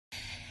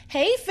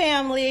Hey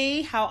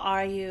family, how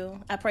are you?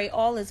 I pray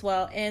all is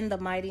well in the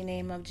mighty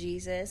name of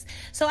Jesus.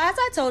 So as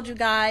I told you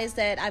guys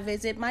that I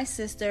visit my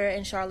sister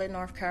in Charlotte,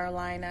 North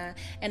Carolina,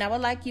 and I would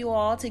like you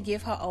all to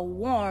give her a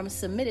warm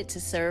submitted to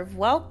serve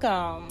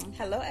welcome.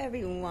 Hello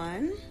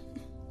everyone.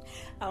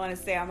 I want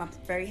to say I'm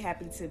very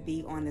happy to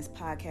be on this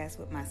podcast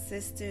with my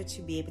sister,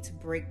 to be able to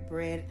break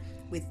bread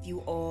with you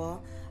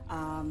all.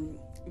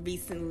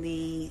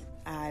 Recently,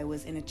 I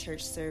was in a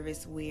church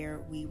service where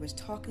we was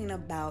talking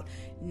about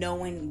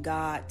knowing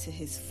God to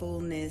his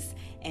fullness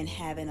and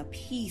having a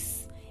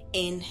peace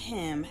in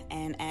him.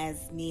 And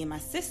as me and my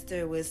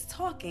sister was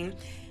talking,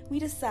 we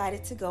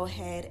decided to go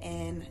ahead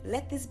and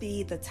let this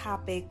be the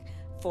topic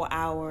for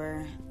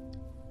our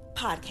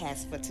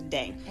podcast for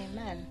today.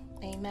 Amen.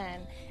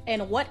 Amen.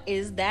 And what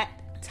is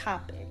that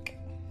topic?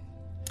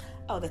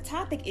 Oh, the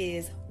topic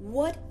is,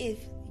 what if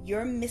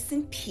your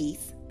missing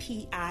piece,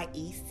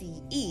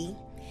 P-I-E-C-E,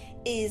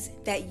 is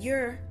that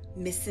you're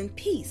missing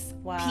peace.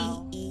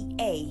 Wow.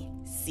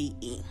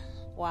 P-E-A-C-E.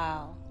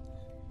 Wow.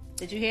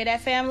 Did you hear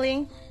that,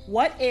 family?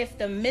 What if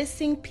the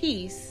missing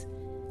piece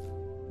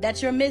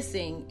that you're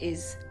missing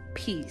is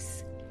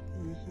peace?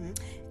 Mm-hmm.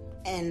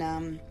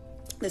 And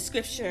the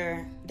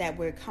scripture that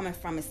we're coming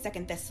from is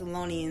 2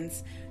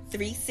 Thessalonians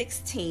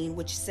 3:16,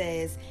 which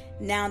says,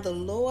 "Now the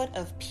Lord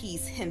of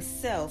peace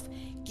himself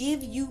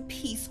give you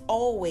peace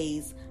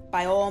always,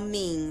 by all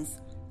means.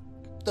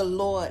 The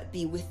Lord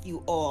be with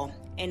you all."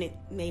 And it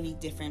may be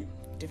different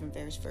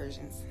various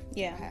versions.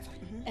 Yeah.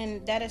 Mm-hmm.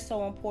 And that is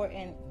so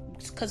important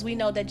because we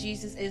know that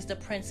Jesus is the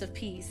Prince of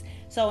Peace.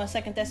 So in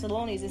 2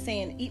 Thessalonians it's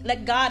saying,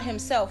 let God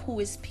himself, who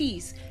is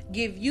peace,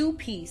 give you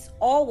peace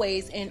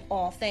always in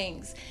all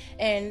things.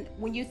 And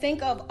when you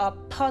think of a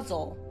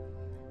puzzle,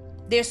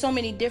 there's so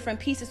many different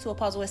pieces to a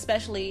puzzle,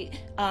 especially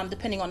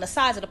depending on the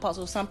size of the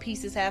puzzle. Some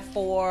pieces have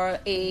 4,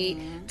 8,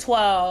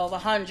 12,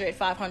 100,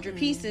 500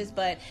 pieces.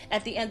 But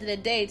at the end of the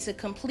day, to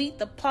complete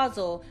the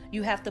puzzle,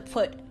 you have to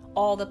put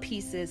all the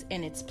pieces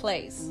in its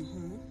place.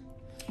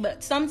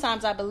 But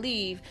sometimes I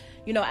believe,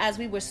 as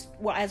we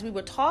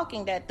were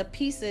talking, that the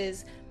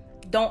pieces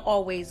don't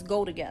always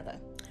go together.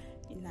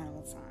 Not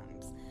all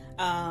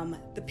times.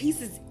 The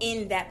pieces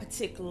in that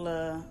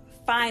particular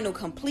final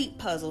complete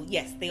puzzle,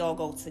 yes, they all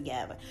go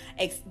together.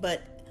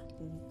 But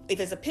if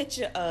there's a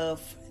picture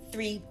of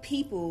 3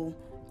 people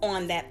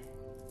on that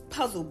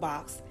puzzle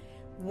box,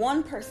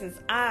 one person's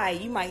eye,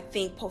 you might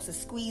think, supposed to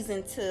squeeze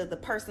into the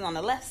person on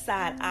the left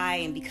side eye,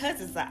 and because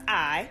it's an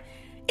eye,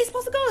 it's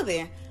supposed to go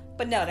there.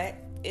 But no,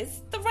 that it's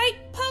the right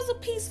puzzle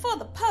piece for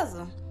the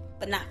puzzle,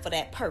 but not for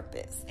that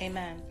purpose.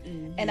 Amen.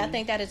 Mm-hmm. And I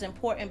think that is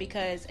important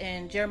because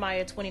in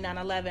Jeremiah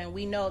 29:11,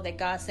 we know that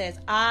God says,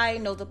 I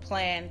know the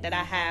plan that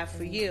I have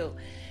for you.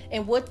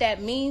 And what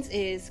that means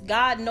is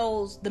God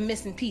knows the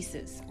missing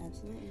pieces.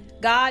 Absolutely.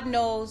 God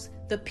knows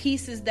the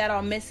pieces that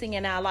are missing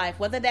in our life,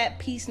 whether that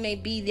piece may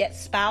be that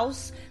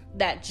spouse,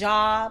 that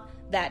job,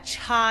 that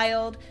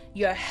child,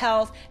 your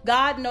health.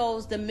 God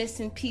knows the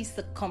missing piece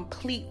to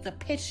complete the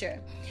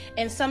picture.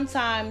 And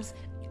sometimes,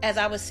 as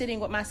I was sitting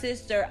with my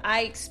sister,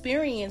 I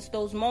experienced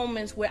those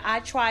moments where I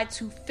tried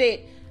to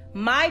fit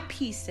my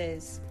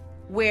pieces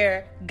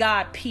where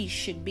God's peace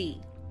should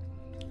be.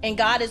 And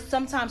God is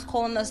sometimes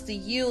calling us to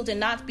yield and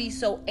not be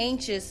so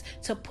anxious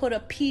to put a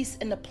piece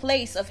in the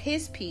place of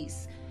his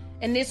peace.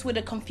 And this is where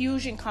the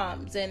confusion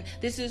comes. And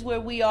this is where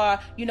we are,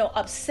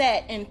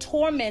 upset and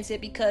tormented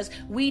because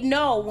we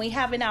know, we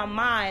have in our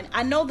mind,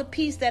 I know the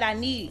peace that I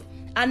need.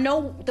 I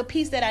know the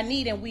peace that I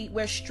need, and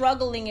we're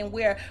struggling and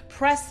we're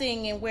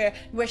pressing and we're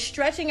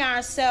stretching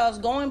ourselves,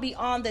 going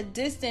beyond the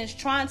distance,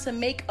 trying to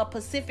make a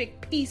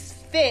specific peace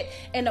fit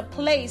in a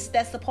place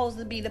that's supposed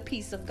to be the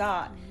peace of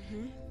God.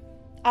 Mm-hmm.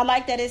 I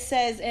like that it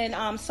says in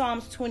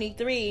Psalms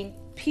 23,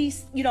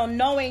 peace,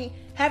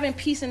 having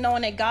peace and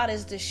knowing that God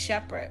is the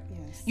shepherd.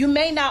 Yes. You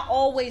may not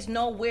always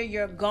know where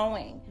you're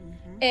going.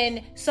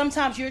 And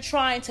sometimes you're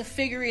trying to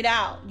figure it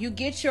out. You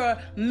get your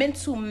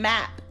mental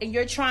map and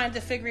you're trying to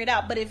figure it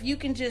out. But if you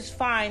can just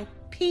find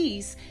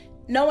peace,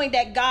 knowing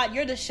that God,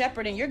 you're the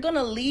shepherd and you're going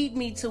to lead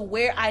me to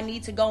where I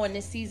need to go in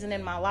this season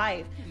in my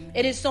life.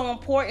 It is so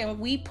important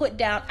we put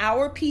down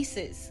our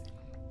pieces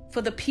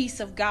for the peace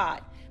of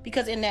God.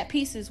 Because in that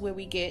peace is where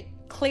we get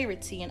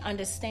clarity and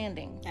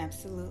understanding.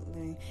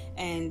 Absolutely.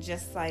 And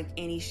just like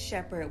any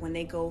shepherd, when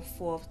they go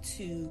forth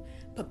to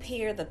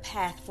prepare the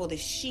path for the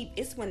sheep,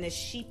 it's when the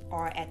sheep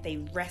are at a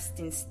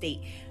resting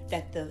state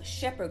that the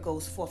shepherd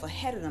goes forth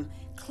ahead of them,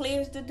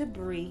 clears the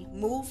debris,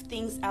 moves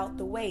things out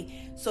the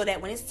way, so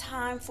that when it's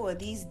time for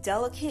these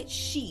delicate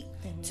sheep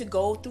to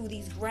go through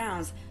these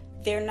grounds,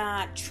 they're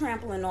not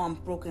trampling on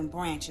broken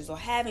branches or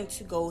having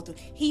to go through.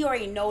 He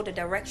already know the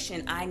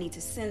direction I need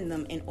to send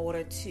them in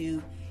order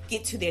to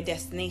get to their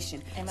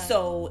destination. Amen.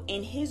 So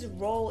in his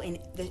role,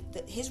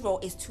 his role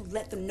is to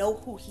let them know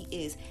who he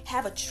is.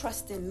 Have a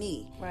trust in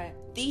me. Right.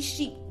 These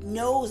sheep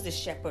knows the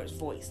shepherd's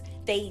voice.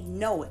 They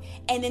know it.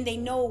 And then they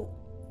know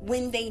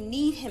when they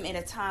need him at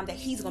a time that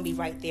he's going to be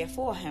right there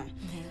for him.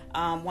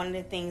 Mm-hmm. One of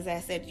the things I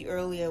said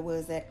earlier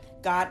was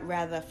that God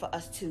rather for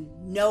us to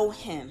know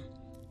him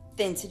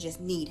than to just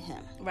need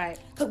him. Right.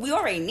 Because we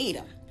already need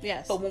him.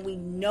 Yes. But when we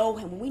know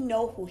him, when we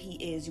know who he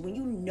is, when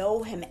you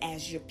know him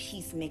as your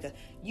peacemaker,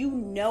 you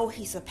know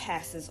he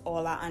surpasses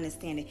all our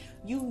understanding.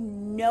 You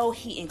know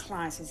he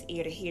inclines his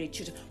ear to hear the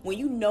truth. When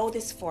you know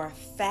this for a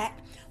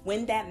fact,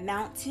 when that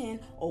mountain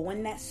or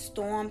when that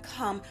storm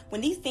come, when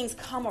these things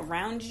come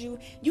around you,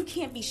 you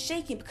can't be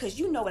shaken because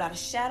you know without a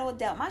shadow of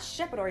doubt, my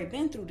shepherd already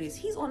been through this.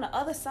 He's on the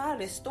other side of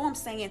this storm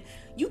saying,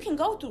 you can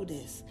go through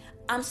this.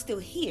 I'm still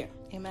here.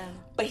 Amen.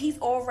 But he's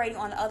already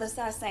on the other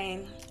side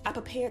saying, I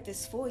prepared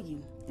this for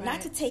you. Right.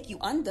 Not to take you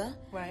under,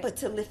 right, but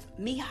to lift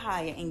me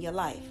higher in your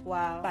life.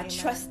 Wow. By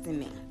trusting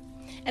me.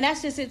 And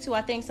that's just it too.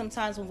 I think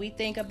sometimes when we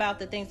think about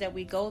the things that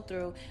we go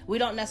through, we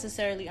don't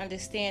necessarily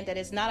understand that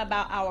it's not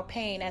about our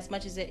pain as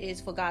much as it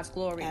is for God's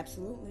glory.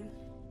 Absolutely.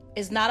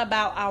 It's not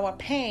about our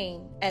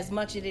pain as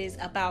much as it is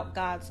about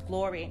God's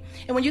glory.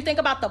 And when you think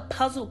about the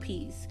puzzle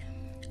piece,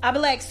 I be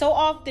like, so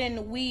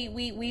often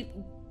we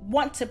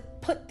want to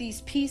put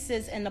these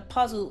pieces in the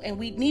puzzle and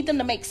we need them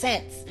to make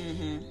sense.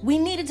 Mm-hmm. We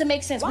need it to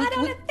make sense. Why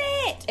don't it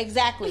fit?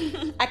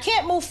 Exactly. I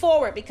can't move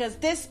forward because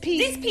this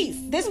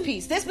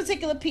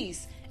particular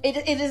piece,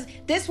 it is.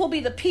 This will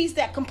be the piece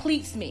that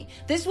completes me.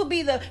 This will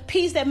be the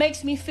piece that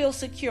makes me feel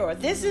secure.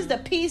 This is the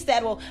piece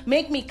that will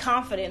make me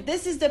confident.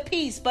 This is the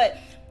piece. But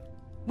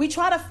we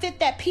try to fit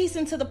that piece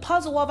into the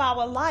puzzle of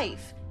our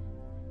life.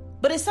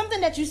 But it's something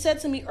that you said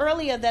to me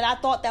earlier that I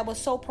thought that was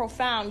so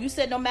profound. You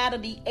said no matter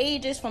the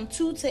ages from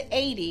 2 to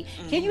 80.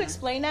 Mm-hmm. Can you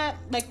explain that?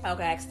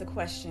 Okay, ask the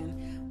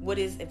question. What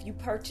is, if you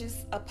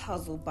purchase a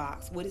puzzle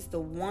box, what is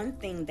the one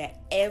thing that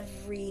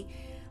every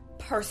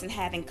person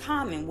have in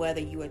common,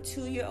 whether you're a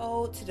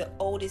 2-year-old to the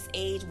oldest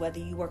age, whether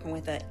you're working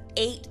with an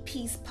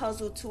 8-piece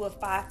puzzle to a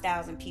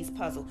 5,000-piece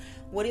puzzle?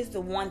 What is the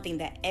one thing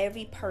that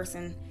every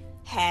person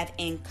have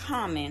in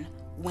common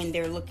when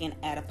they're looking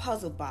at a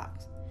puzzle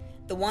box?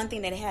 The one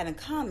thing that they have in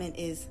common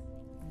is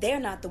they're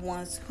not the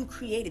ones who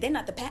created. They're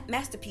not the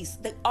masterpiece,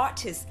 the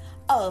artists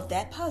of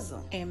that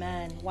puzzle.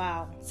 Amen.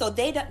 Wow. So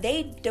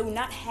they do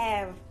not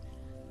have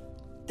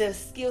the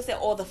skill set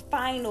or the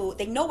final.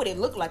 They know what it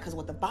looked like because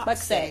what the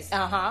box says.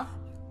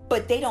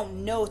 But they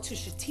don't know to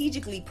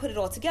strategically put it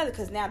all together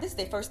because now this is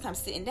their first time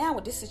sitting down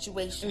with this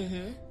situation.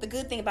 Mm-hmm. The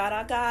good thing about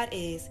our God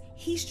is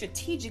he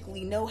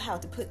strategically know how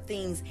to put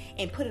things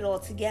and put it all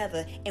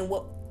together and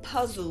what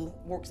puzzle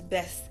works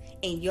best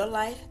in your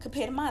life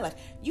compared to my life.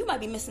 You might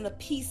be missing a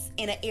piece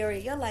in an area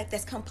of your life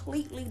that's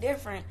completely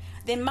different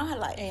than my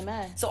life.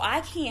 Amen. So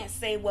I can't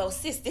say, well,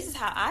 sis, this is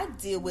how I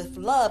deal with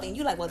love, and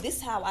you're like, well, this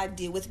is how I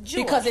deal with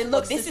joy. Because it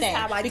looks the same.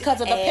 Because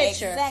of the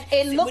picture. Exactly.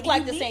 It looked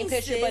like the same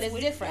picture, but it's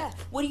different.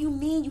 Yeah. What do you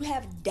mean you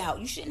have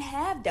doubt? You shouldn't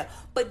have doubt.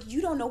 But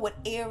you don't know what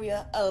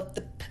area of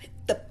the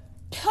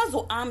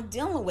puzzle I'm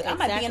dealing with.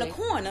 Exactly. I might be in a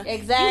corner.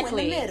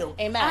 Exactly. You in the middle.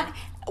 Amen.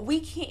 We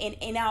can't,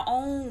 in our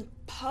own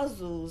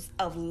puzzles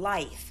of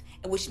life,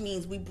 which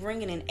means we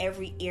bring it in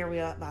every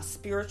area of our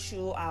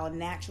spiritual, our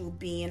natural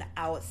being,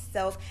 our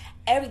self,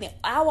 everything.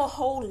 Our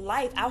whole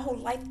life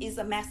is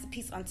a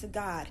masterpiece unto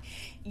God.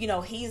 You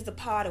know, he is the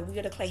potter, we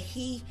are the clay.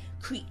 He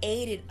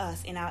created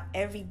us in our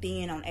every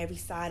being on every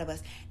side of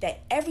us.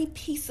 That every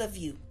piece of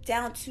you,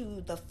 down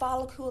to the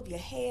follicle of your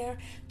hair,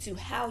 to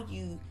how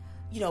you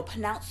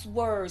pronounce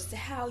words, to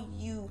how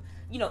you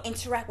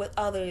interact with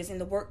others in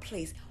the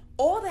workplace,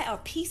 all that are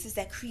pieces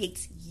that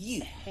creates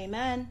you.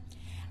 Amen.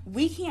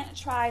 We can't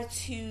try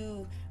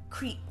to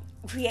create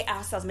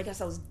ourselves, make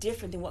ourselves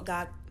different than what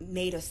God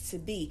made us to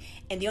be.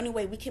 And the only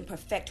way we can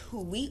perfect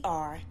who we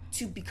are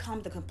to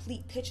become the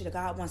complete picture that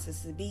God wants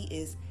us to be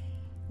is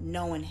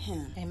knowing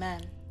him.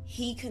 Amen.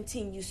 He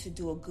continues to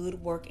do a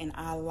good work in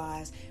our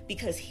lives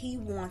because he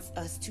wants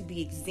us to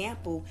be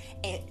example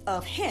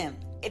of him.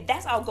 If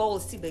that's our goal,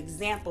 is to be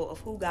example of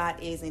who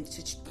God is and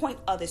to point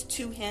others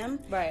to him.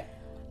 Right.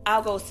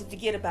 Our goal is to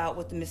forget about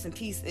what the missing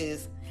piece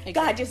is. Exactly.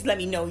 God, just let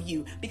me know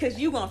you, because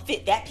you're going to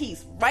fit that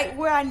piece right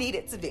where I need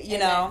it to be, you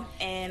know?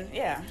 And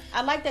yeah.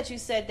 I like that you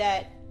said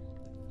that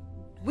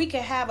we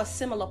can have a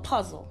similar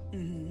puzzle,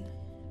 mm-hmm,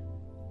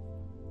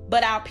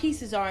 but our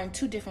pieces are in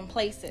two different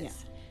places. Yeah.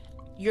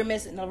 You're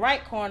missing the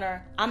right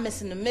corner, I'm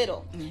missing the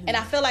middle. Mm-hmm. And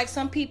I feel like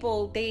some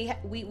people,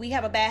 we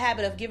have a bad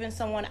habit of giving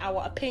someone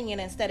our opinion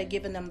instead of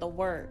giving them the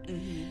word.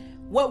 Mm-hmm.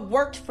 What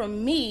worked for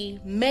me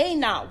may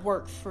not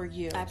work for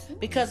you. Absolutely.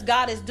 Because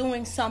God is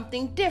doing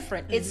something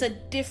different. Mm-hmm. It's a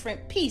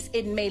different piece.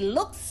 It may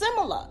look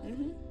similar.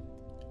 Mm-hmm.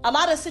 A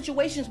lot of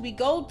situations we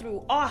go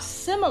through are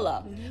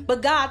similar, mm-hmm,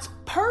 but God's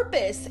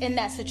purpose in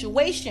that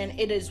situation,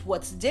 it is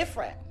what's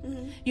different.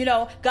 Mm-hmm. You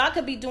know, God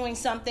could be doing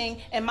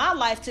something in my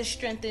life to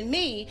strengthen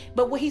me,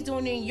 but what he's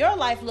doing in your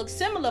life looks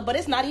similar, but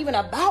it's not even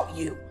about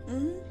you.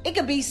 Mm-hmm. It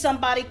could be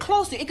somebody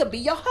close to you. It could be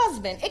your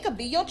husband. It could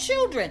be your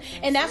children.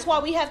 Absolutely. And that's why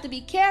we have to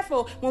be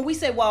careful when we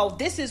say, well,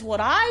 this is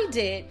what I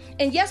did.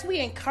 And yes, we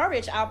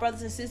encourage our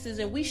brothers and sisters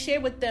and we share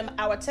with them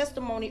our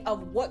testimony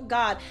of what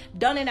God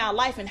done in our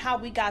life and how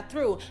we got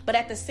through. But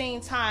at the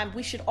same time,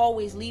 we should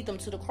always lead them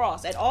to the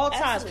cross. At all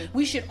times, Absolutely.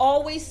 We should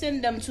always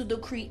send them to the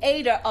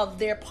creator of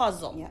their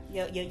puzzle.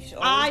 Yeah, you should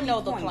I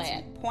know the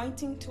plan.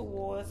 Pointing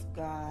towards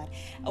God.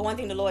 One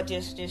thing the Lord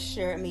just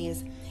shared me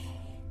is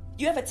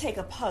You ever take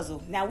a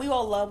puzzle? Now, we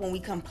all love when we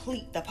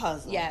complete the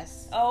puzzle.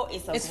 Yes. Oh,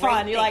 it's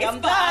fun. You're like, I'm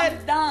done.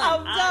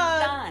 I'm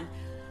done.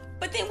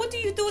 But then what do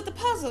you do with the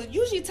puzzle?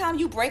 Usually the time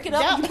you break it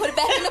up and you put it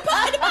back in the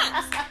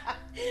box.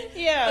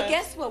 Yeah. But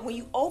guess what? When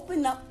you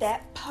open up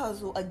that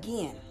puzzle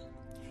again,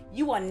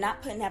 you are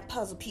not putting that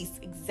puzzle piece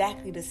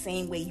exactly the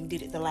same way you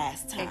did it the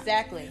last time.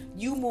 Exactly.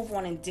 You move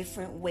on in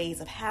different ways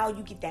of how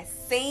you get that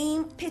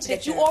same picture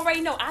that you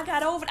already know. I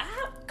got over it.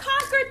 I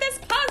conquered this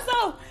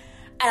puzzle.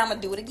 And I'm going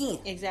to do it again.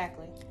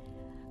 Exactly.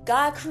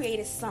 God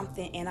created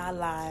something in our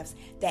lives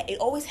that it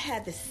always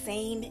had the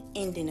same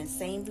ending and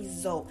same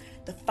result.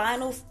 The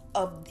final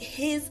of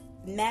his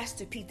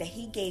masterpiece that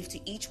he gave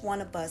to each one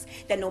of us,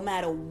 that no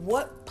matter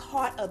what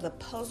part of the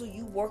puzzle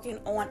you working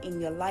on in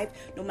your life,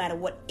 no matter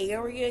what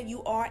area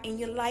you are in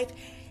your life,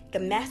 the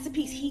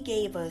masterpiece he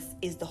gave us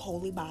is the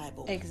Holy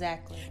Bible.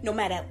 Exactly. No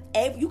matter,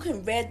 you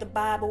can read the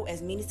Bible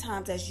as many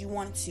times as you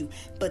want to,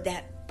 but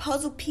that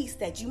puzzle piece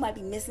that you might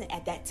be missing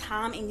at that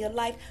time in your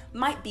life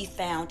might be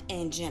found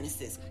in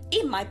Genesis.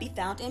 It might be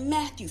found in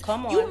Matthew.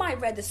 Come on. You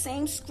might read the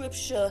same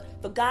scripture,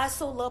 for God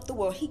so loved the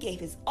world, he gave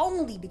his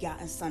only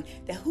begotten son,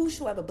 that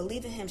whosoever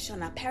believe in him shall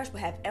not perish but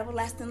have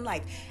everlasting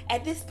life.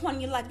 At this point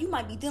in your life, you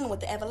might be dealing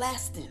with the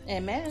everlasting.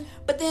 Amen.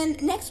 But then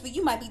next week,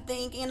 you might be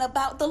thinking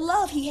about the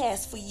love he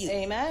has for you.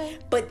 Amen.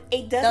 But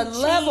it doesn't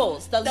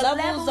change. The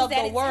levels of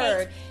the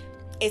word.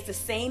 It's the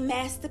same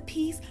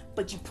masterpiece,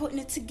 but you're putting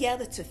it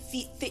together to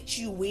fit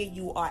you where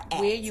you are at.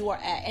 Where you are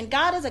at. And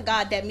God is a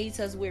God that meets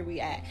us where we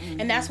at.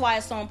 Mm-hmm. And that's why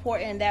it's so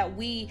important that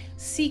we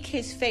seek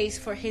his face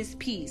for his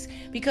peace.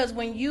 Because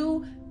when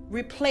you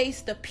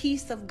replace the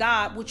peace of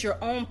God with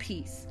your own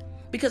peace,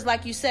 because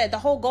like you said, the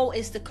whole goal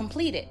is to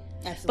complete it.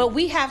 Absolutely. But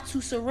we have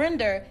to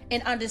surrender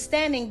in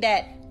understanding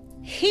that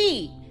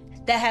he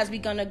that has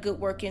begun a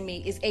good work in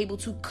me is able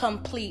to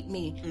complete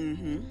me.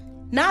 Mm-hmm.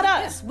 Not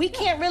us. We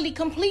can't really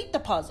complete the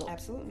puzzle.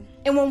 Absolutely.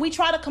 And when we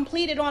try to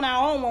complete it on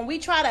our own, when we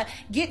try to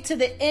get to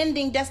the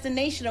ending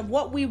destination of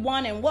what we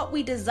want and what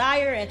we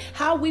desire and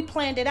how we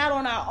planned it out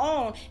on our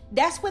own,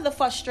 that's where the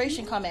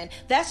frustration come in.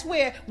 That's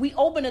where we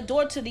open the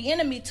door to the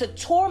enemy to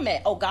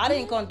torment. Oh, God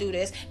ain't going to do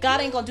this. God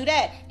ain't going to do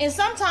that. And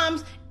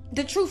sometimes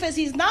the truth is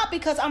he's not,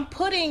 because I'm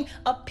putting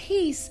a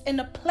piece in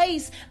the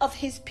place of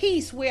his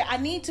peace where I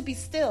need to be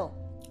still,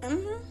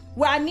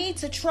 where I need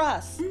to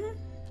trust.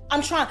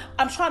 I'm trying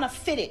to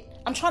fit it.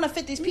 I'm trying to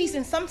fit this piece,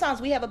 and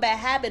sometimes we have a bad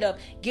habit of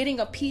getting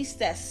a piece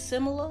that's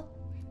similar,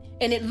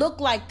 and it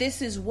look like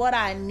this is what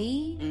I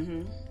need.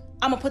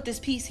 I'm gonna put this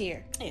piece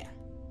here. Yeah.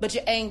 But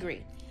you're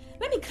angry.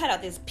 Let me cut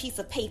out this piece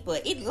of paper.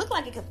 It looked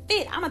like it could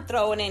fit. I'm gonna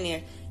throw it in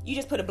there. You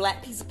just put a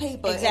black piece of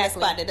paper in a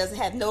spot that doesn't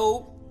have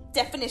no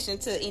definition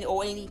to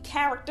any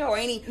character or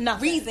any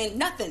reason.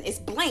 Nothing. It's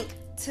blank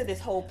to this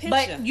whole picture.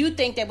 But you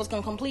think that was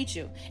gonna complete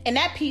you, and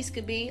that piece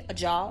could be a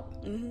job.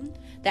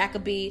 That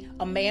could be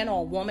a man or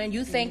a woman.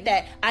 You think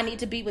that I need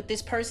to be with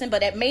this person,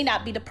 but it may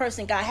not be the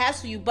person God has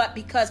for you, but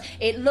because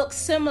it looks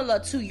similar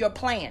to your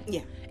plan.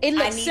 Yeah. It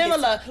looks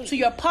similar to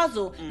your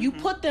puzzle. You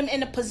put them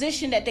in a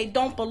position that they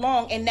don't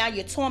belong, and now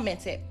you're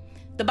tormented.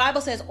 The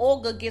Bible says all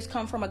good gifts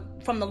come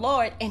from the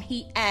Lord, and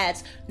he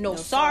adds no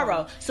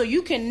sorrow. So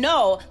you can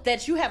know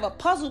that you have a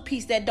puzzle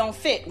piece that don't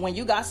fit when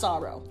you got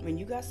sorrow. When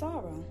you got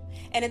sorrow.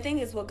 And the thing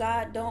is, what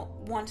God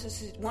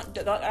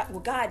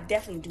what God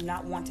definitely do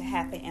not want to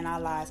happen in our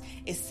lives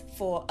is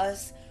for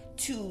us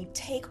to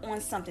take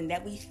on something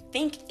that we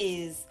think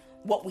is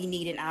what we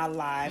need in our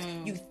lives.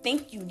 You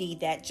think you need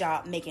that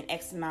job making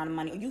X amount of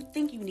money, or you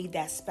think you need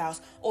that spouse,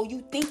 or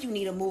you think you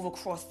need to move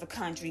across the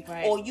country,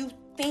 or you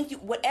think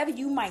whatever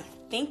you might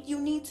think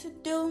you need to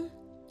do,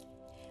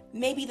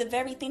 maybe the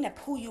very thing that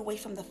pull you away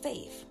from the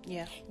faith.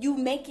 Yeah. You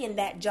making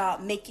that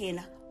job, making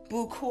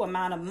buku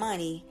amount of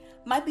money,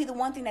 might be the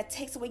one thing that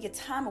takes away your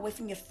time away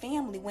from your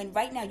family, when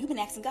right now you've been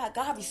asking God,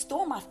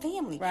 restore my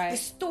family,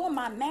 restore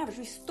my marriage,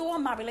 restore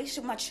my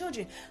relationship with my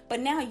children. But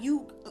now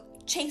you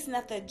chasing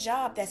after a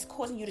job that's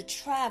causing you to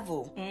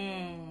travel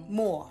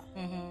more.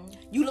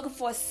 You looking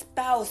for a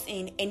spouse,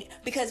 and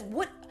because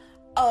what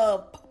a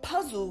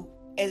puzzle,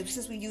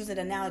 since we use an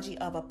analogy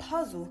of a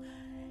puzzle,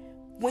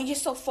 when you're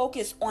so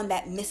focused on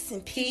that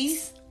missing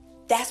piece,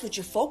 that's what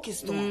you're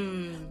focused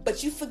on.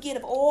 But you forget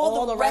of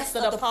all the rest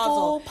of the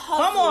full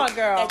puzzle. Come on,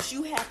 girl. That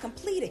you have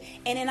completed.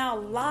 And in our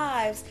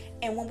lives,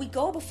 and when we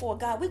go before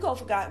God, we go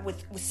for God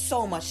with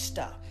so much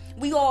stuff.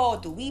 We all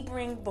do. We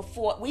bring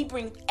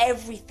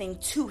everything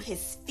to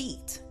his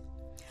feet.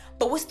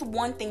 But what's the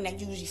one thing that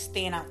usually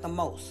stand out the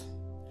most?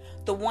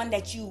 The one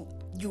that you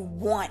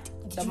want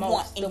the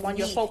most, the one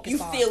you're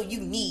focused on. You feel you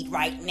need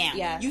right now.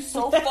 Yeah. You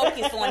so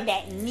focused on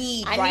that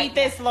need right now. I need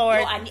this, Lord.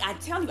 No, I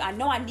tell you, I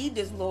know I need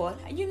this, Lord.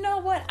 You know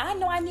what? I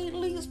know I need to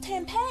lose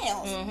 10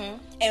 pounds.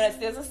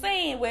 And there's a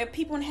saying where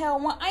people in hell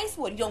want ice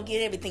water. You don't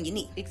get everything you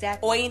need.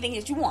 Exactly. Or anything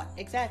that you want.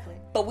 Exactly.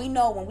 But we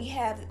know when we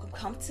have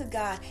come to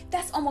God,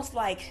 that's almost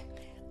like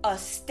a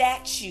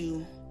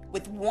statue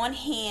with one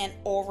hand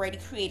already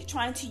created,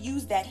 trying to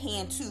use that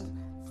hand to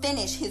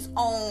finish his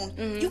own.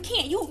 You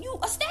can't. You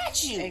a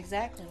statue.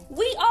 Exactly.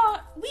 We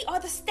are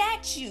the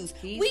statues.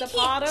 He's we the can't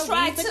potter.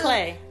 try He's the to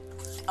clay.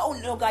 oh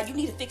no, God, you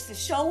need to fix the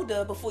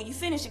shoulder before you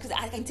finish it because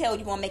I can tell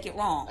you're gonna make it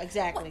wrong.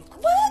 Exactly.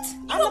 What?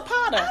 I'm the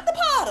potter. I'm the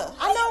potter.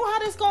 I know how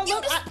this gonna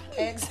look.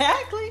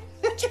 Exactly.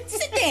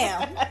 Sit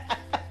down.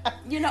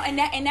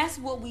 And that's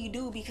what we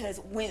do because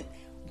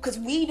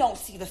we don't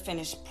see the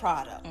finished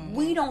product. Mm-hmm.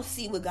 We don't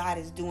see what God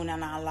is doing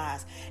in our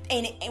lives.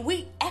 And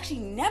we actually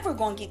never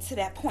going to get to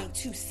that point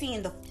to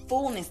seeing the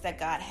fullness that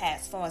God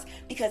has for us.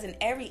 Because in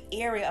every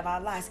area of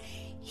our lives,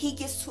 he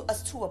gets to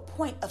us to a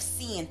point of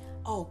seeing,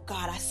 oh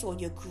God, I saw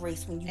your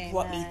grace when you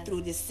brought me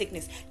through this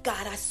sickness.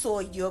 God, I saw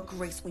your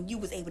grace when you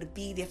was able to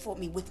be there for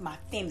me with my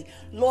family.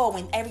 Lord,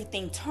 when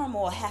everything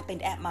turmoil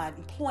happened at my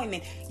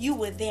employment, you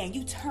were there and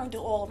you turned it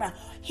all around.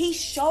 He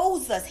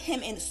shows us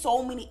him in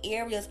so many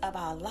areas of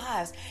our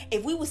lives.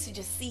 If we was to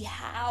just see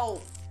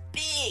how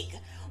big.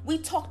 We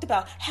talked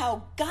about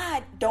how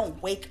God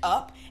don't wake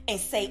up and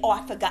say, oh,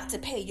 I forgot to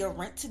pay your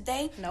rent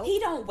today. Nope. He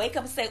don't wake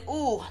up and say,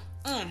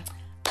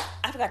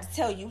 I forgot to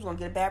tell you, you was going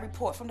to get a bad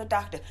report from the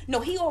doctor. No,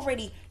 he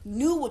already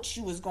knew what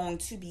you was going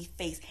to be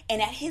faced.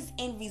 And at his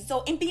end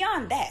result, and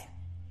beyond that,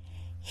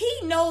 he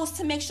knows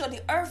to make sure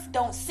the earth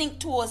don't sink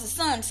towards the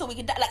sun so we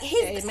can die.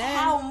 Like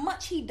how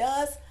much he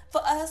does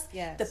for us,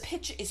 yes. The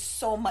picture is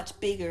so much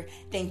bigger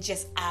than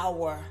just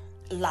our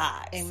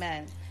lives.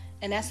 Amen.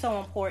 And that's so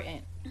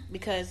important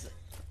because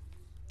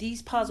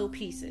these puzzle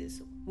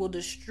pieces will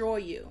destroy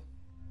you.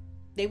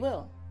 They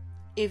will.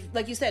 If,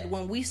 like you said,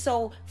 when we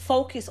so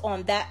focus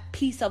on that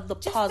piece of the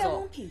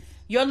puzzle,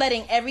 you're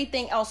letting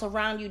everything else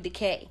around you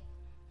decay.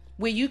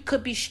 Where you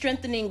could be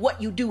strengthening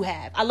what you do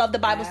have. I love the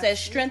Bible says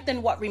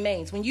strengthen what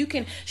remains. When you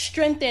can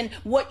strengthen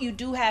what you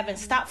do have and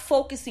stop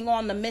focusing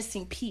on the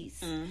missing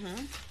piece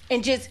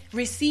and just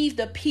receive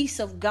the peace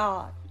of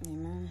God,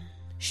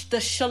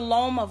 the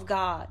shalom of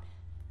God,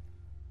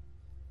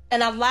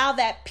 and allow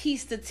that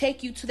peace to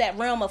take you to that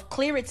realm of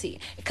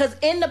clarity. Because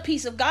in the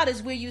peace of God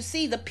is where you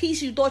see the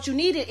peace you thought you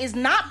needed is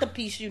not the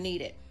peace you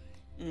needed.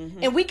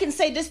 And we can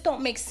say this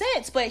don't make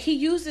sense, but he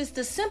uses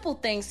the simple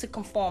things to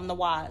conform the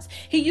wise.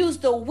 He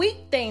used the weak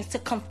things to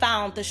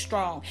confound the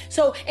strong.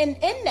 So in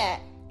that,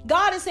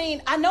 God is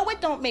saying, I know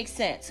it don't make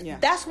sense. Yeah.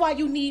 That's why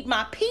you need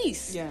my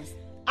peace. Yes.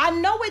 I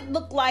know it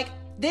looked like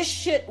this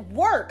should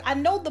work. I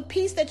know the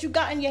piece that you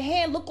got in your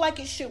hand looked like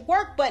it should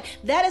work, but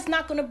that is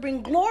not going to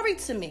bring glory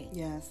to me.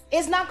 Yes.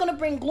 It's not going to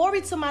bring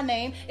glory to my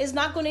name. It's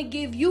not going to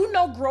give you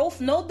no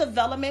growth, no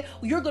development.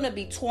 You're going to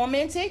be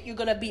tormented. You're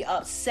going to be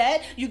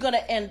upset. You're going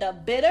to end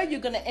up bitter. You're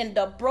going to end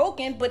up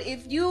broken. But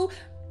if you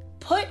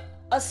put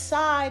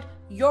aside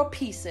your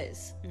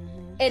pieces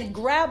and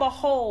grab a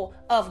hold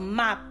of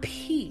my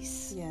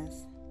peace,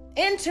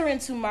 enter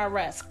into my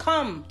rest.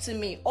 Come to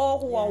me, all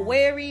who are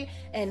weary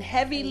and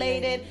heavy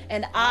laden,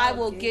 and I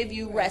will give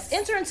you rest.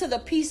 Enter into the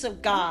peace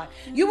of God.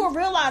 You will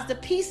realize the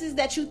pieces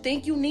that you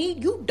think you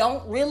need, you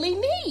don't really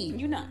need.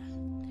 You know.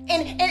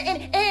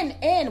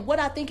 And what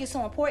I think is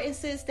so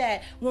important is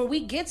that when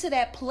we get to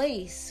that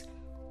place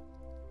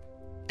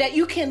that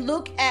you can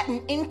look at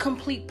an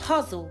incomplete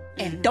puzzle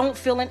and don't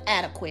feel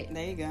inadequate.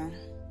 There you go.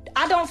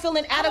 I don't feel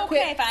inadequate. I'm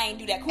okay if I ain't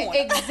do that corner.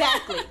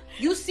 Exactly.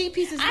 You see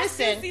pieces missing. I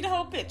still see the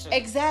whole picture.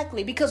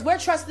 Exactly. Because we're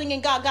trusting in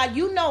God. God,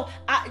 you know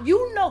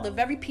the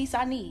very piece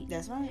I need.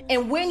 That's right.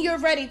 And when you're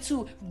ready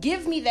to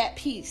give me that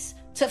piece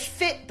to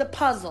fit the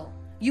puzzle,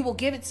 you will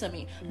give it to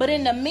me. But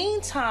in the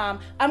meantime,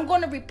 I'm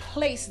going to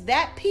replace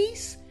that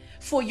piece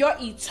for your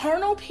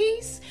eternal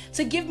peace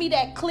to give me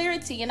that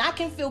clarity, and I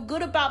can feel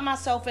good about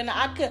myself, and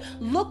I could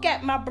look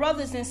at my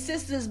brothers and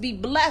sisters be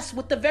blessed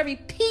with the very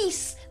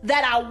peace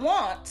that I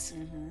want.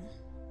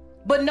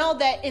 But know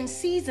that in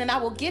season I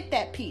will get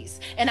that peace,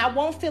 and I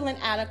won't feel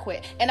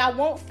inadequate, and I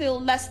won't feel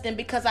less than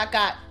because I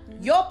got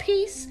your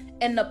peace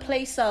in the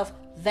place of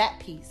that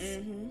peace.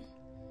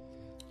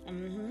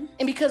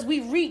 And because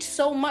we reach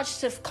so much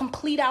to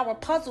complete our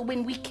puzzle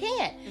when we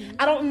can't.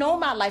 I don't know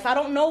my life. I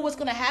don't know what's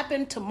going to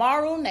happen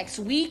tomorrow, next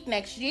week,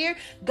 next year.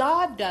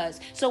 God does.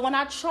 So when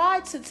I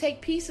try to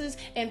take pieces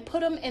and put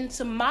them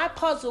into my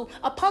puzzle,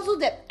 a puzzle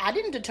that I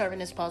didn't determine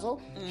this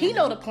puzzle, he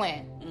know the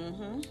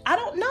plan. I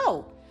don't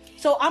know.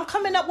 So I'm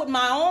coming up with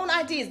my own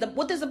ideas.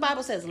 What does the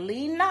Bible says?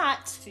 Lean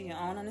not to your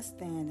own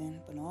understanding,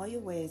 but in all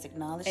your ways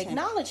acknowledge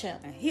him.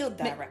 And he'll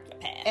direct your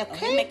path.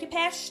 Okay. He'll make your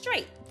path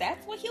straight.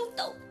 That's what he'll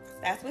do.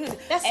 That's what he'll do.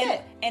 That's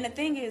it. And the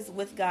thing is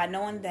with God,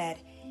 knowing that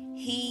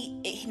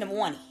he number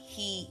one,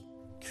 he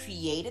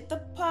created the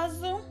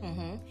puzzle.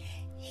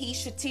 He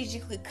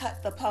strategically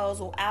cut the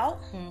puzzle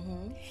out.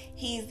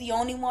 He's the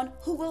only one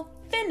who will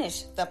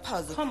finish the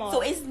puzzle. Come on.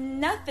 So it's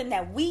nothing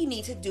that we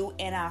need to do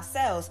in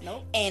ourselves.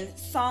 Nope. And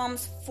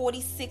Psalms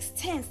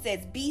 46:10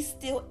 says, "Be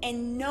still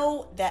and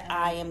know that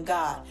I am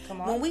God."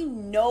 Come on. When we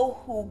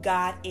know who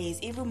God is,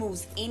 it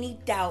removes any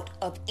doubt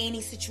of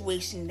any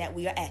situation that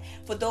we are at.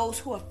 For those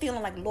who are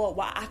feeling like, Lord,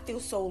 why I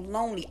feel so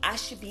lonely, I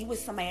should be with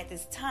somebody at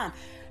this time.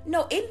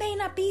 No, it may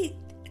not be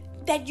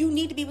that you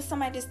need to be with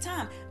somebody at this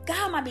time.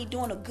 God might be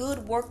doing a good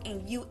work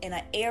in you in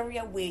an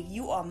area where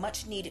you are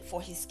much needed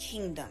for his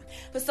kingdom.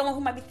 For someone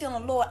who might be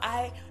feeling, Lord,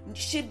 I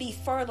should be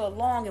further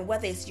along in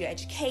whether it's your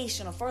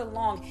education or further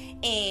along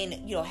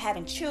in,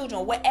 having children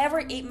or whatever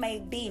it may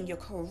be in your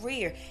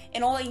career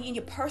and all in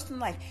your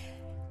personal life.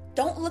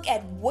 Don't look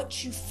at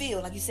what you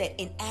feel, like you said,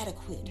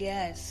 inadequate.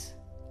 Yes.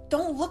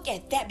 Don't look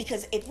at that,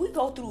 because if we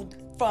go through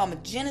from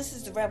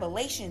Genesis to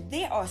Revelation,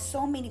 there are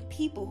so many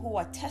people who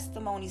are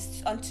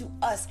testimonies unto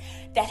us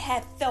that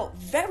have felt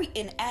very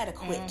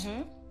inadequate.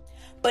 Mm-hmm.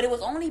 But it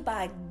was only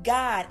by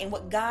God and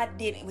what God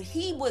did.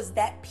 He was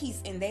that piece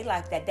in their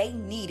life that they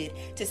needed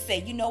to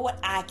say, you know what,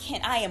 I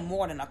am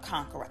more than a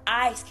conqueror.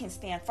 I can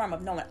stand firm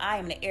of knowing I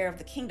am the heir of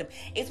the kingdom.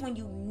 It's when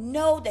you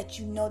know that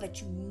you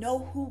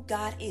know who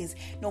God is.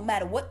 No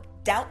matter what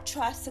doubt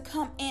tries to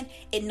come in,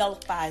 it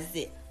nullifies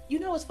it. You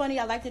know what's funny?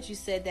 I like that you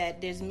said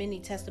that there's many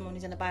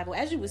testimonies in the Bible.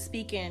 As you were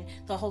speaking,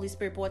 the Holy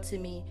Spirit brought to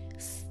me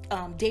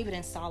David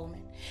and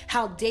Solomon.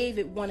 How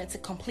David wanted to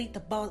complete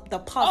the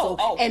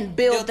puzzle and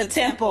build the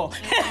temple.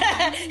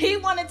 He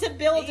wanted to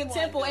build the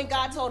temple, and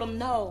God told him,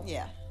 no.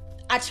 Yeah.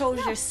 I chose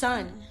your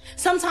son.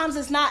 Sometimes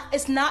it's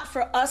not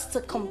for us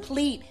to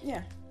complete.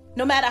 Yeah.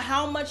 No matter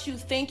how much you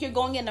think you're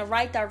going in the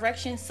right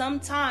direction,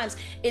 sometimes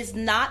it's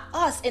not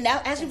us. And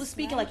as you were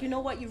speaking, like, you know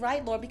what, you're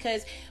right, Lord,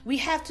 because we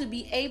have to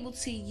be able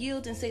to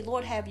yield and say,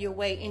 Lord, have your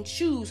way, and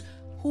choose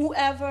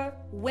whoever,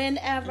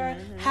 whenever,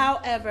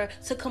 however,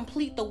 to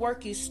complete the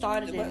work you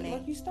started in me.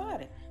 What you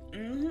started.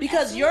 Mm-hmm,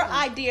 because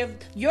absolutely.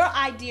 your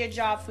idea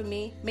job for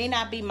me may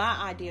not be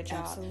my ideal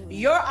job. Absolutely.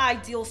 Your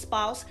ideal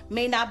spouse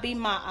may not be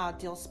my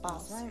ideal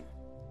spouse.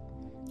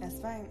 That's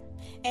right.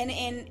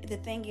 And the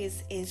thing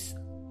is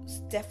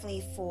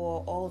definitely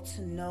for all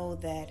to know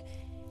that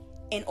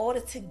in order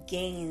to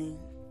gain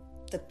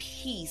the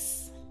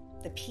peace,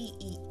 the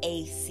PEACE,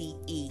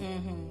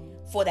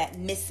 for that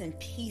missing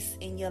piece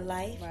in your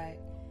life, right,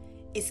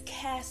 is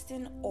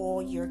casting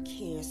all your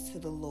cares to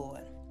the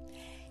Lord.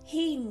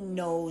 He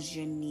knows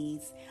your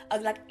needs.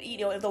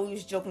 Though he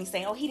was jokingly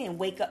saying, he didn't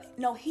wake up.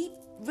 No, he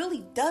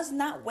really does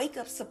not wake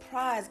up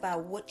surprised by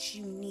what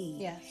you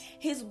need. Yes.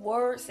 His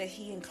word said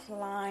he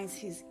inclines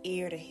his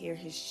ear to hear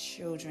his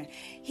children.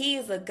 He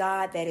is a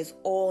God that is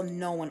all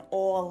knowing,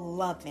 all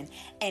loving.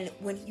 And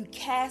when you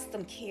cast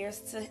them cares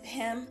to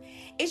him,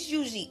 it's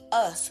usually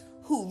us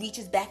who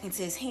reaches back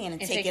into his hand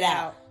and take it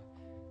out.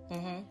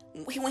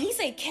 Mm-hmm. When he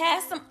say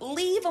cast them,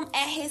 leave them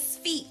at his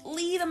feet,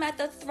 leave them at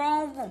the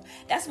throne room.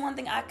 That's one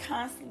thing I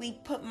constantly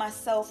put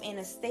myself in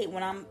a state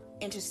when I'm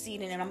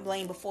interceding and I'm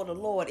laying before the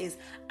Lord, is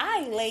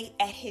I lay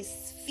at his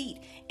feet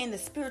in the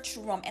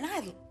spiritual realm and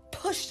I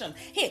push him.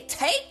 Here,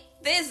 take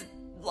this,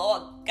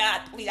 Lord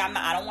God, please.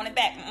 I don't want it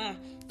back.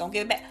 Don't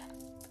give it back.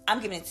 I'm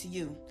giving it to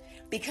you,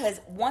 because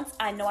once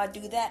I know I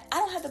do that, I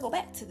don't have to go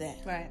back to that.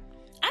 Right.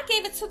 I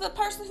gave it to the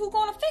person who's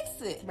going to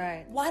fix it.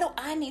 Right. Why do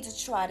I need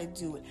to try to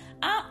do it?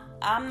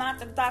 I'm not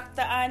the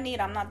doctor I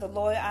need. I'm not the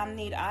lawyer I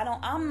need.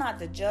 I'm not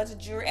the judge or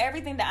jury.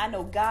 Everything that I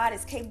know God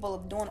is capable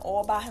of doing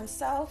all by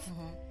himself,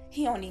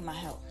 he don't need my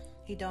help.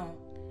 He don't.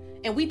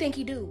 And we think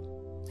he do.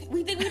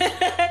 We think we do.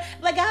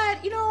 Like, God,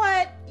 you know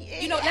what?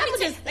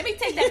 Let me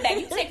take that back.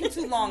 You taking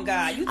too long,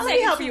 God. Let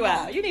me help you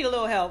out. You need a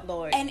little help,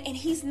 Lord. And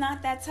he's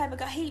not that type of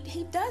God.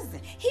 He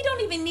doesn't. He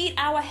don't even need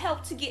our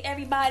help to get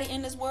everybody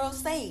in this world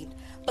saved.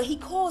 But he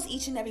calls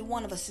each and every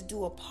one of us to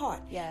do a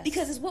part. Yes.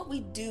 Because it's what we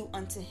do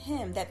unto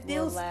him that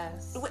builds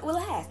will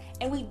last.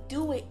 And we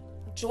do it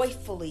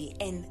joyfully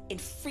and in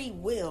free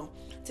will,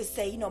 to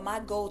say, my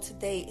goal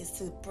today is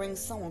to bring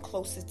someone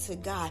closer to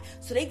God,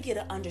 so they get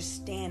an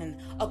understanding,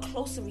 a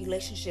closer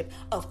relationship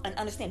of an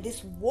understanding.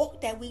 This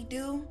walk that we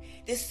do,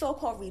 this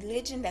so-called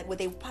religion that where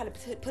they probably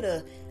put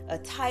a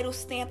title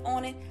stamp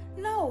on it.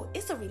 No,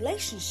 it's a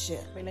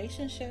relationship.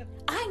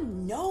 I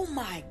know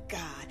my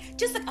God,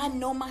 just like I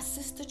know my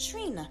sister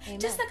Trina. Amen.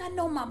 Just like I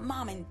know my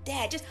mom and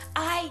dad.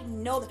 I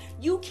know them.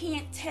 You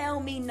can't tell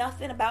me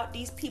nothing about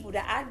these people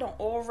that I don't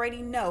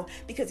already know,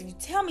 because if you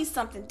tell me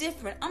something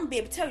different, I'm gonna be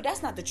able to tell you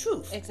that's not the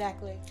truth.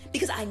 Exactly.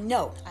 Because I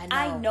know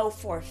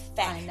for a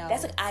fact. I know.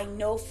 That's what I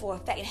know for a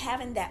fact. And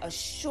having that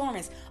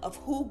assurance of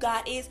who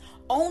God is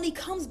only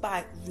comes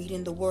by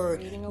reading the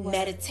word,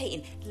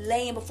 meditating,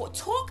 laying before.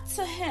 Talk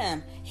to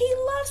him. He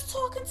loves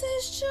talking to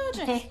his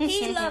children.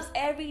 He loves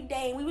every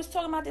day. And we was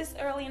talking about this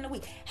early in the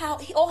week. How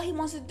all he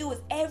wants to do is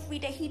every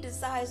day he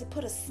desires to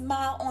put a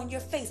smile on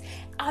your face.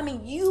 I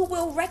mean, you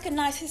will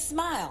recognize his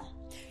smile.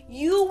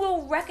 You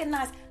will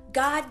recognize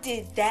God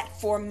did that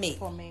for me.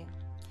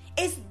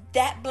 It's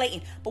that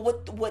blatant.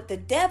 But what the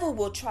devil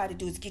will try to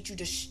do is get you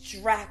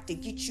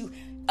distracted, get you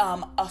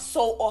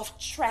so off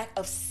track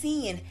of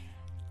seeing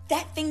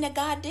that thing that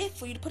God did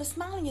for you to put a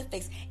smile on your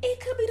face. It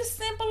could be the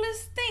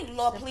simplest thing.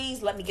 Lord,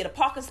 please let me get a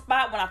parking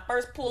spot when I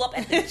first pull up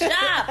at the job.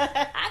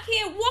 I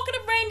can't walk in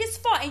the rain this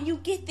far. And you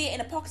get there and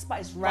the parking spot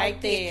is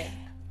right there.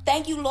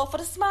 Thank you, Lord, for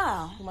the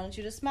smile. He wanted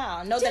you to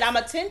smile. Know that I'm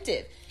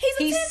attentive.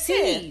 He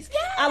sees.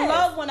 Yes. I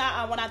love when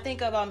I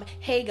think of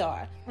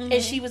Hagar,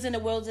 and she was in the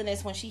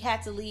wilderness when she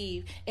had to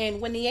leave. And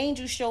when the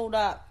angel showed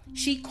up,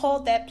 she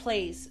called that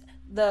place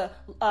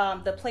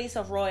the place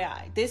of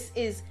Royai. This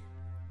is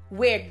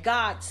where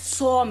God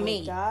saw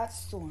me.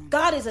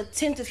 God is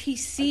attentive. He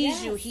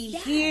sees you. He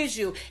hears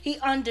you. He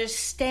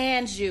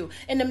understands you.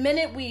 And the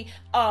minute we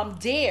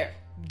dare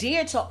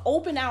to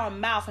open our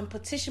mouth and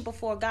petition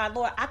before God,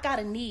 Lord, I got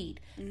a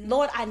need.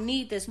 Lord, I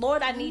need this.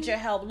 Lord, I need your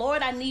help.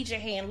 Lord, I need your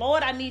hand.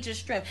 Lord, I need your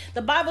strength.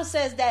 The Bible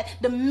says that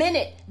the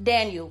minute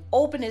Daniel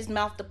opened his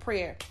mouth to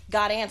prayer,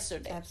 God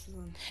answered it.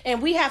 Absolutely. And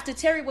we have to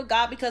tarry with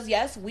God because,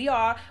 yes, we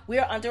are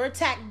under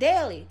attack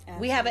daily.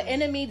 Absolutely. We have an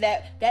enemy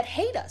that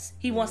hate us.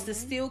 He wants to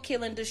steal,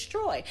 kill, and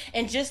destroy.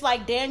 And just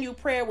like Daniel's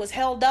prayer was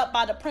held up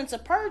by the Prince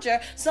of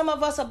Persia, some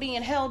of us are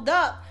being held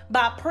up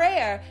by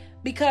prayer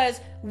because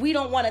we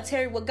don't want to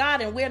tarry with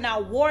God, and we're now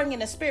warring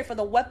in the spirit, for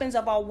the weapons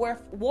of our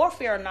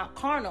warfare are not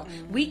carnal.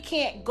 We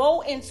can't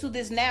go into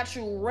this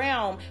natural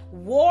realm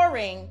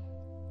warring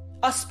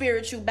a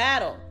spiritual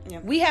battle.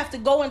 We have to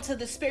go into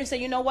the spirit and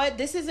say, you know what?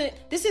 This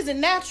isn't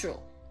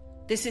natural.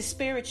 This is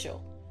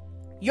spiritual.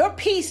 Your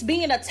peace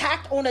being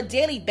attacked on a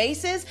daily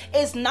basis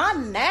is not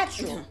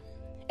natural.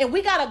 And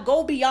we got to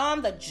go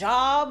beyond the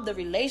job, the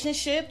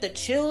relationship, the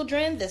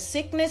children, the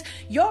sickness.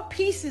 Your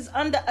peace is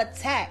under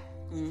attack.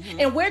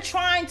 And we're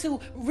trying to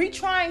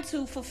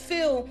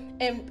fulfill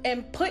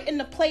and put in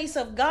the place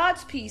of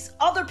God's peace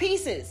other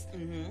pieces.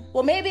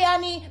 Well, maybe I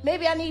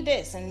need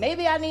this, and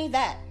maybe I need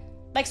that.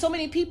 Like so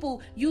many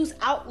people use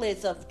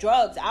outlets of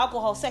drugs,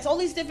 alcohol, sex, all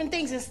these different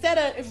things,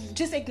 instead of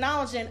just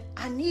acknowledging,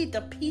 I need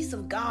the peace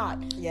of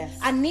God. Yes.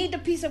 I need the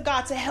peace of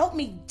God to help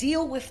me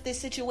deal with this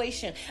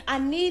situation. I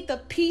need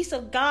the peace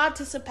of God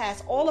to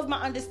surpass all of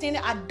my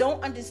understanding. I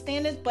don't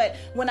understand this, but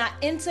when I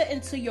enter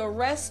into your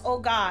rest, oh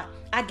God,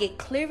 I get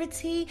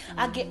clarity.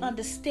 I get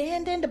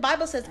understanding. The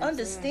Bible says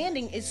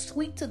understanding is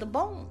sweet to the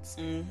bones.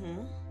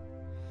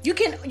 You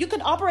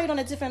can operate on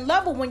a different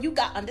level when you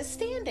got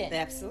understanding.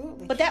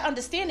 Absolutely. But that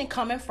understanding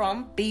coming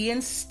from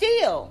being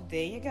still.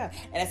 There you go.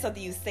 And that's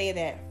something you say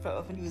that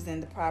when you was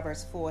in the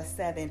Proverbs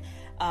 4:7,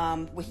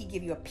 where he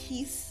give you a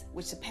peace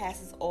which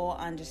surpasses all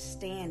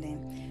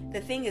understanding.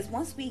 The thing is,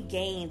 once we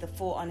gain the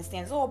full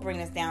understanding, it's all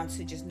bringing us down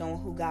to just knowing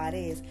who God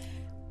is.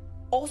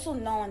 Also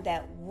knowing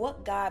that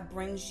what God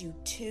brings you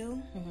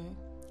to,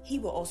 he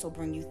will also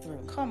bring you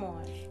through. Come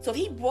on. So if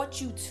he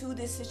brought you to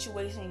this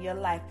situation in your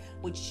life,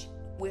 which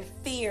with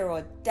fear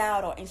or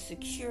doubt or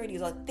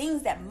insecurities or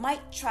things that might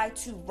try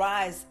to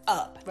rise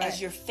up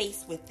as you're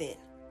faced with it,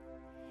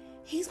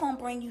 he's going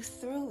to bring you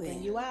through it.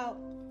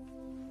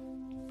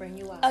 Bring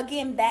you out.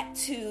 Again, back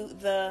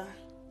to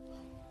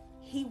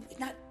he's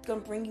not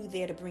going to bring you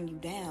there to bring you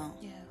down,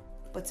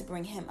 but to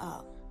bring him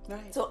up.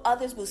 Right. So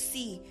others will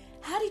see,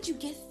 how did you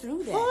get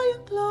through that? For your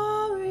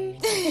glory.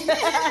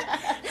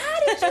 How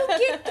did you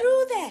get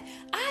through that?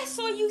 I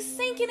saw you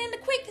sinking in the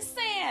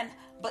quicksand,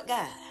 but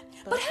God.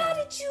 But how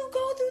did you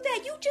go through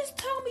that? You just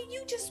told me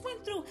you just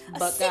went through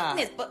a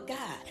sickness, but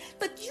God.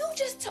 But you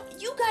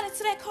you got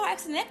into that car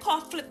accident. That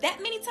car flipped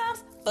that many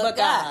times, but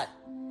God.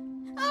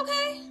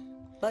 Okay.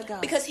 But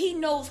God. Because he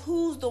knows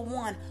who's the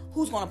one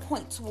who's going to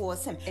point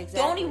towards him. Exactly.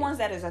 The only ones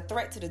that is a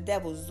threat to the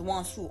devil is the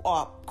ones who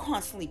are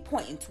constantly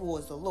pointing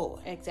towards the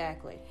Lord.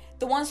 Exactly.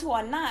 The ones who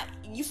are not,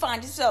 you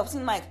find yourself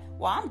seem like,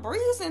 well, I'm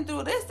breezing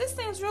through this. This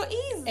seems real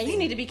easy. And you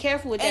need to be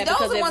careful with that. And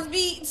those are the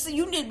ones so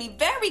you need to be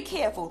very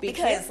careful.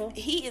 Because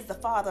he is the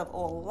father of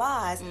all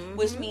lies,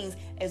 which means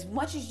as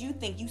much as you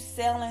think you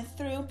sailing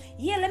through,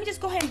 let me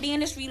just go ahead and be in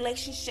this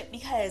relationship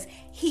because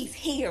he's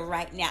here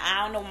right now.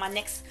 I don't know when my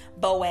next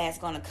Boaz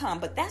going to come,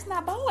 but that's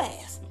not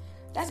Boaz.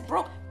 That's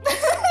broke.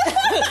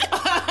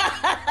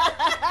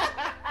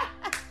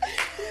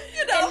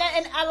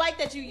 And I like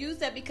that you use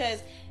that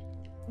because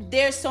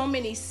there's so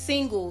many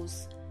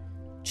singles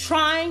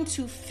trying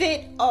to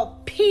fit a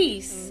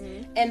piece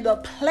in the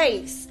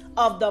place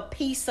of the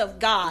peace of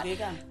God.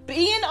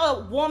 Being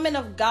a woman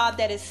of God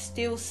that is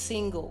still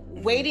single,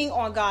 waiting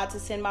on God to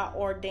send my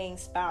ordained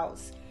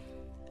spouse,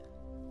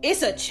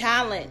 it's a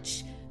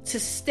challenge to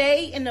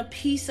stay in the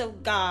peace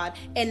of God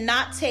and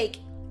not take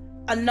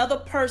another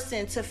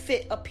person to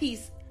fit a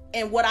piece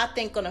in what I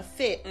think gonna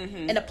fit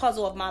in the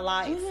puzzle of my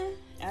life.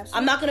 Absolutely.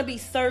 I'm not gonna be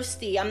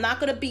thirsty. I'm not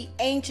gonna be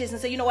anxious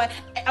and say, you know what?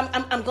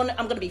 I'm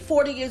gonna be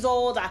 40 years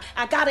old.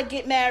 I gotta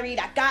get married.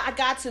 I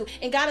got to.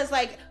 And God is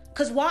like,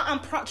 because while I'm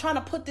trying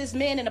to put this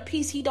man in a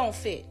piece, he don't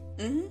fit.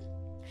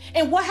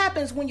 And what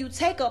happens when you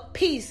take a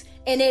piece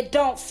and it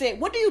don't fit?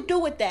 What do you do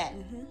with that?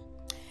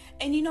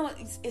 And you know what?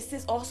 It's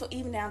this also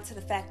even down to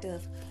the fact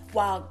of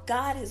while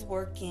God is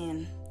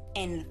working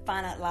and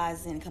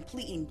finalizing,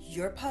 completing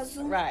your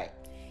puzzle, right?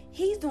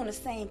 He's doing the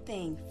same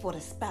thing for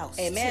the spouse.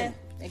 Amen. Too.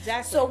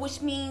 Exactly. So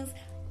which means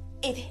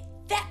if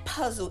that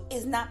puzzle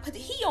is not put,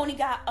 he only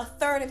got a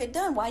third of it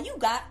done while you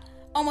got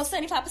almost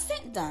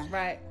 75% done.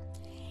 Right.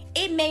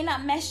 It may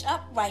not mesh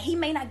up right. He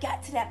may not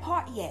got to that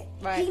part yet.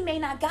 Right. He may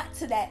not got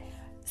to that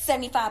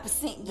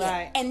 75% yet.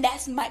 Right. And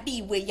that might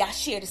be where y'all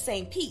share the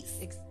same piece.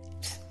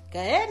 Go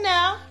ahead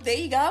now. There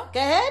you go. Go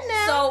ahead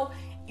now. So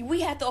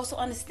we have to also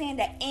understand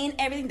that in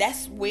everything,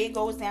 that's where it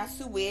goes down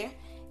to where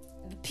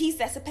the peace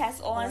that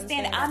surpasses all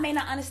understanding. I may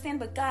not understand,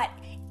 but God,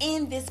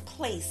 in this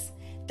place,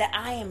 that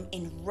I am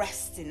in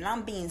resting and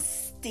I'm being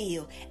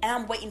still and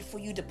I'm waiting for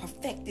you to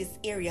perfect this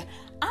area,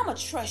 I'm going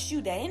to trust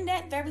you that in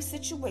that very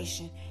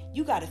situation,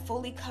 you got it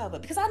fully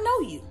covered because I know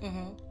you.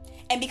 Mm-hmm.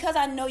 And because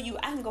I know you,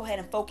 I can go ahead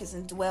and focus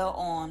and dwell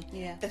on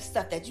the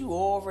stuff that you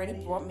already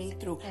brought me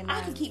through. Amen.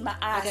 I can keep my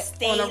eyes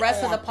stayed on the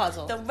rest of the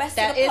puzzle. The rest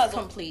that of the puzzle. That is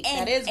complete.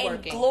 That is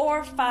working. And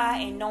glorify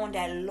and knowing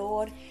that,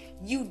 Lord,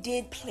 you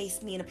did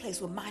place me in a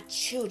place where my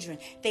children,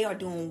 they are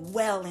doing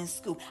well in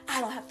school. I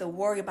don't have to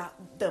worry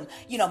about them.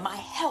 You know, my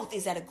health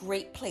is at a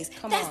great place.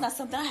 That's not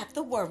something I have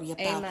to worry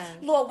about. Amen.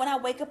 Lord, when I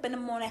wake up in the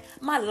morning,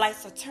 my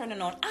lights are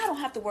turning on. I don't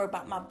have to worry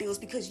about my bills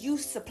because you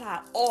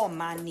supply all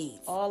my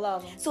needs. All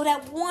of them. So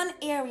that one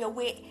area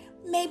where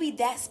maybe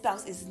that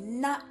spouse is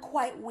not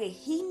quite where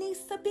he needs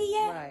to be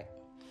at. Right.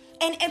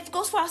 And it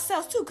goes for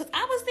ourselves too, because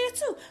I was there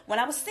too. When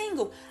I was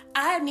single,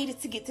 I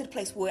needed to get to the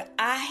place where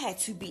I had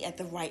to be at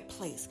the right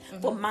place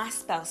for my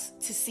spouse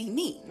to see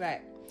me.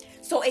 Right.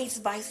 So it's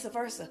vice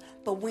versa.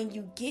 But when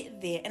you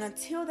get there, and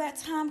until that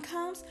time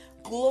comes,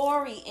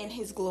 glory in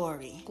his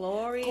glory.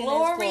 Glory in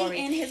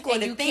his glory.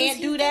 And you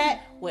can't do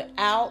that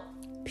without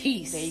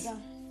peace. There you go.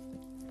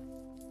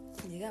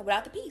 You got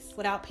without the peace.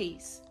 Without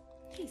peace.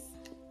 Peace.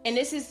 And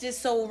this is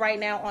just so right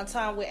now on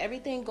time with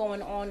everything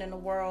going on in the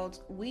world.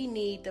 We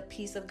need the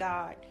peace of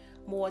God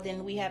more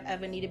than we have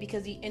ever needed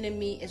because the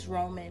enemy is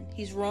roaming.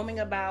 He's roaming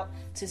about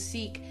to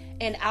seek.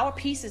 And our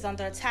peace is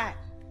under attack.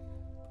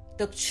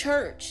 The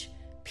church,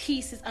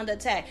 peace is under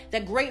attack. The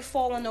great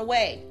falling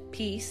away,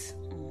 peace.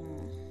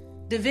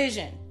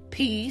 Division,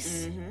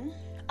 peace.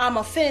 I'm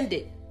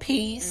offended,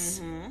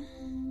 peace.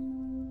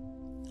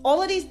 All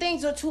of these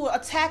things are to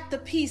attack the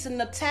peace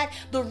and attack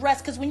the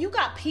rest. Because when you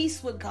got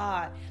peace with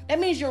God, that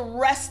means you're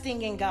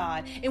resting in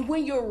God. And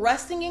when you're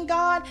resting in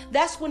God,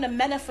 that's when the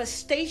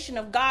manifestation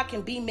of God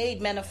can be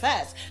made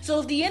manifest.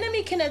 So if the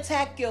enemy can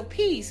attack your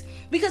peace,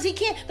 because he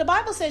can't, the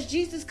Bible says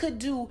Jesus could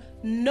do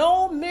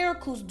no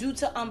miracles due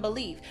to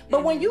unbelief.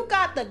 But when you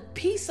got the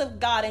peace of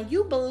God and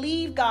you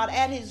believe God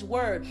at his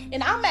word,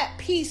 and I'm at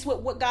peace with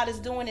what God is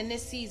doing in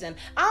this season.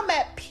 I'm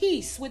at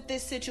peace with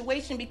this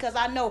situation because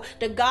I know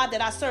the God that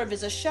I serve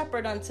is a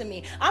shepherd unto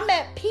me. I'm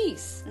at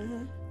peace.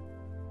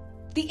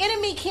 The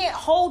enemy can't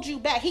hold you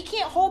back. He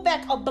can't hold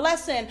back a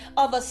blessing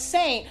of a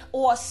saint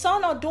or a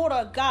son or daughter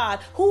of God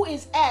who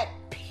is at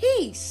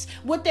peace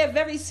with their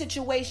very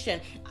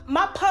situation.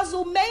 My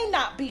puzzle may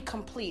not be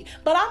complete,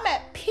 but I'm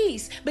at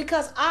peace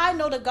because I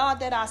know the God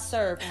that I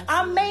serve. Absolutely.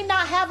 I may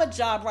not have a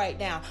job right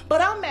now, but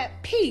I'm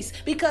at peace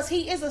because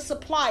he is a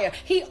supplier.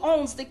 He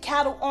owns the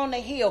cattle on the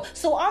hill.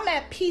 So I'm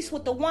at peace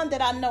with the one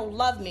that I know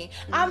love me.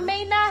 I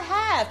may not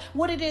have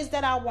what it is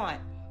that I want.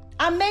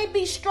 I may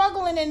be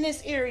struggling in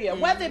this area,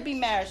 whether it be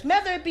marriage,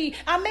 whether it be,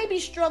 I may be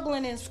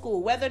struggling in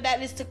school, whether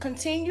that is to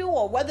continue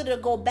or whether to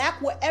go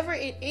back, whatever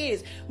it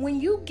is. When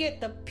you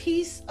get the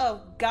peace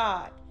of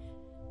God,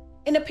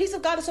 and the peace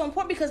of God is so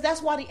important because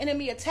that's why the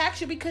enemy attacks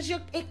you, because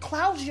it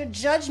clouds your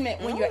judgment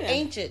when you're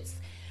anxious.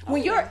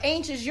 When you're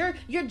anxious, your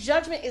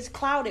judgment is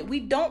clouded. We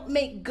don't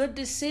make good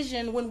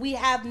decisions when we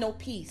have no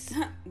peace.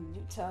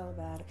 You tell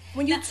about it.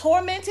 When you're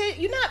tormented,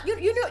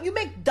 you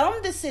make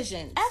dumb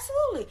decisions.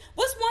 Absolutely.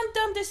 What's one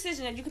dumb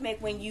decision that you can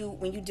make when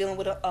you're dealing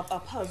with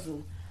a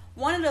puzzle?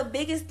 One of the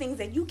biggest things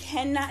that you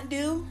cannot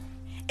do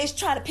is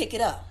try to pick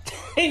it up.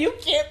 You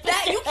can't.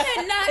 You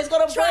cannot it's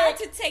gonna try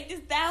break. to take this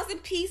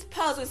 1,000-piece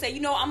puzzle and say,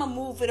 I'm gonna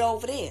move it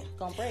over there. It's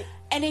gonna break.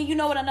 And then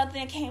what another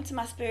thing that came to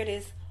my spirit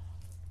is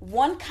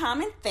one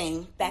common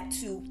thing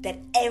that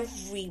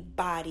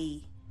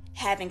everybody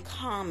have in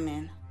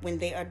common when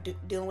they are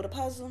dealing with a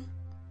puzzle.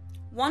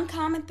 One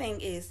common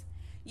thing is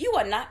you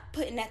are not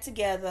putting that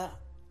together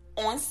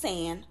on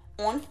sand,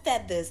 on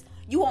feathers.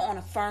 You are on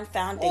a firm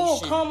foundation. Oh,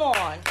 come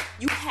on.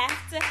 You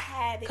have to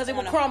have it. Because it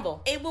will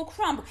crumble. It will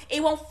crumble.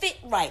 It won't fit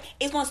right.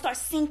 It's going to start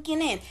sinking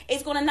in.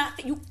 It's going to not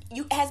fit. You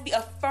it has to be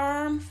a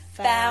firm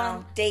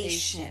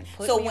foundation.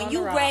 So when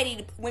you're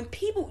ready,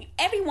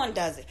 everyone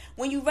does it.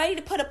 When you're ready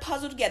to put a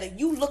puzzle together,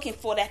 you looking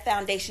for that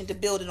foundation to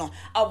build it on.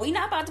 Are we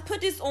not about to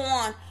put this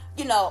on,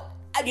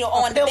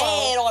 on the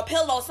bed or a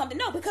pillow or something?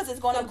 No, because it's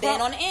going to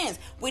bend on the ends.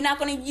 We're not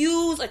going to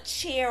use a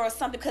chair or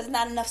something because there's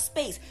not enough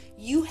space.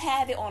 You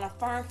have it on a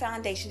firm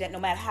foundation that no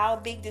matter how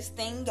big this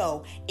thing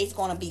go, it's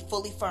going to be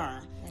fully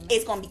firm. Amen.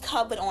 It's going to be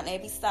covered on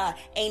every side.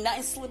 Ain't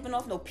nothing slipping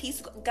off, no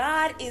piece.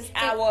 God is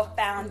our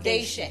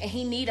foundation. And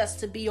he need us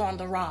to be on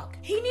the rock.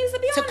 He needs to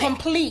be on it. To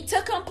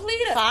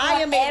complete us.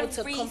 I am able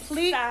to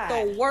complete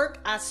the work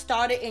I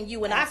started in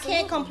you. And Absolutely. I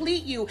can't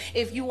complete you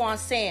if you on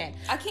sand.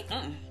 I can't.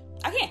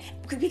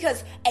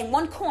 Because at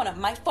one corner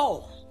might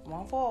fall.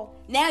 Won't fall.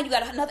 Now you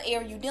got another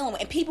area you're dealing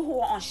with. And people who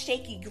are on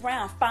shaky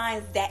ground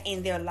find that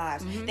in their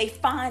lives. Mm-hmm. They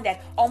find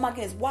that, oh my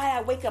goodness, why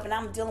I wake up and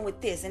I'm dealing with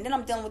this. And then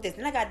I'm dealing with this.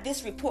 And I got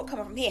this report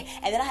coming from here.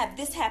 And then I have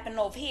this happening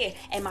over here.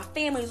 And my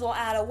family's all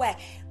out of whack.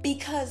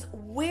 Because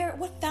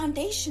what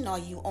foundation are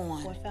you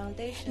on? What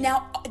foundation?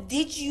 Now,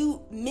 did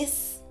you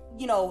miss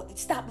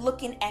stop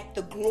looking at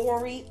the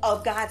glory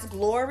of God's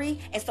glory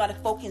and started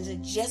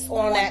focusing just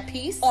on that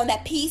piece. On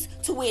that piece,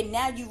 to where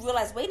now you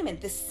realize, wait a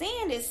minute, the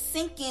sand is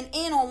sinking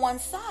in on one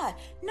side.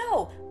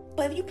 No,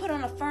 but if you put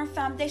on a firm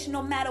foundation,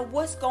 no matter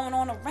what's going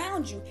on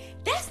around you,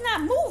 that's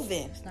not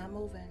moving. It's not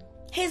moving.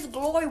 His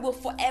glory will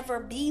forever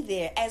be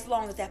there as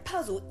long as that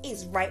puzzle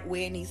is right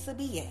where it needs to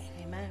be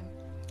at. Amen.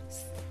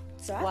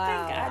 So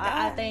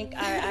I think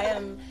I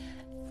am,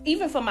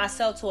 even for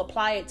myself, to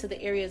apply it to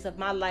the areas of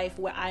my life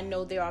where I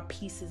know there are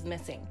pieces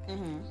missing,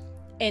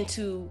 and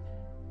to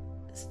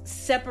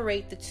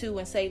separate the two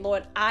and say,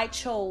 Lord, I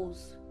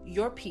chose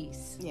your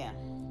piece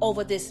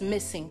over this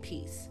missing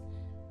piece.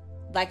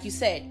 Like you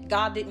said,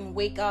 God didn't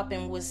wake up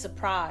and was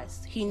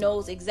surprised. He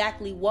knows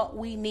exactly what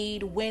we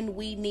need, when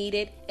we need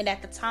it, and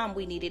at the time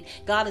we need it.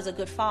 God is a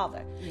good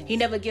father. Yes. He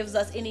never gives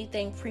us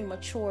anything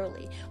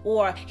prematurely,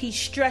 or he's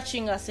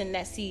stretching us in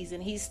that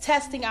season. He's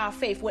testing our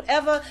faith.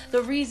 Whatever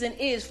the reason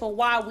is for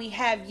why we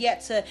have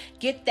yet to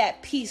get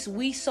that peace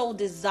we so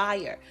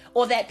desire,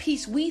 or that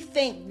peace we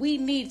think we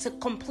need to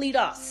complete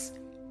us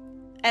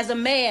as a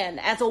man,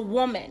 as a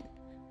woman,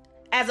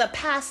 as a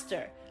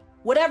pastor.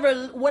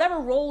 Whatever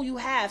role you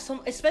have,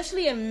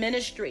 especially in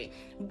ministry,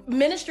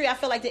 I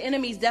feel like the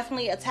enemy is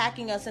definitely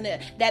attacking us in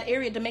that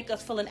area to make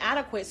us feel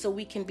inadequate, so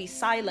we can be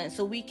silent,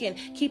 so we can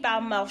keep our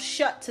mouth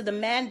shut to the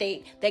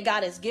mandate that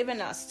God has given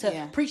us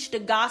to preach the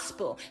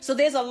gospel. So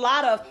there's a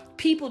lot of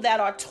people that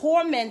are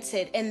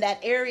tormented in that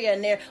area,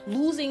 and they're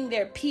losing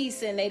their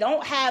peace, and they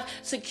don't have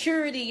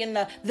security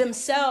in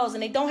themselves,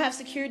 and they don't have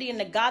security in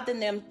the God in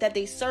them that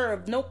they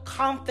serve. No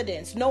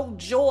confidence, no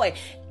joy.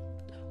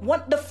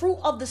 The fruit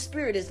of the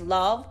Spirit is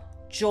love,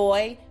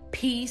 joy,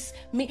 peace.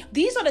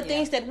 These are the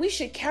things that we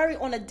should carry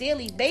on a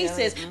daily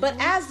basis. But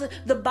as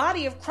the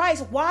body of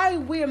Christ, why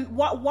we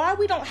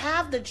don't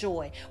have the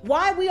joy,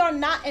 why we are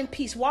not in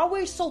peace, why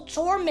we're so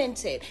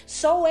tormented,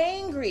 so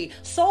angry,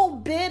 so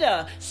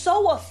bitter,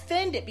 so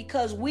offended,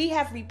 because we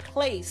have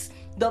replaced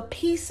the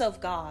peace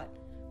of God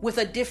with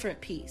a different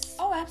peace.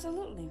 Oh,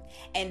 absolutely.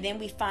 And then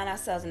we find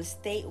ourselves in a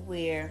state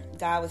where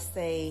God would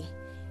say,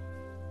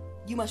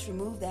 you must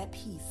remove that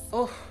piece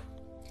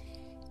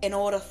in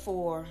order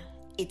for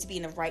it to be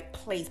in the right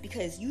place,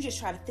 because you just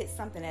try to fit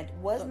something that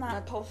was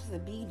not supposed to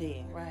be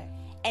there. Right.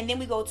 And then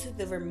we go to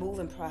the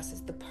removing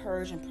process, the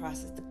purging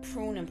process, the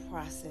pruning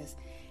process,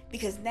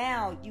 because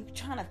now you're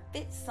trying to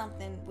fit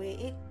something where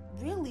it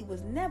really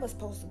was never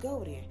supposed to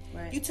go there.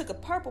 Right. You took a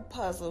purple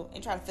puzzle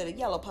and tried to fit a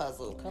yellow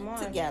puzzle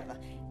together.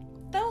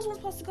 Those weren't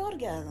supposed to go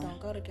together. Don't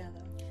go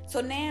together.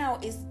 So now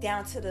it's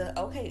down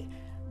to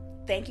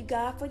thank you,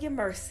 God, for your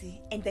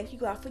mercy, and thank you,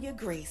 God, for your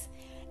grace.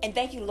 And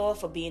thank you, Lord,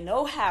 for being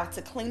how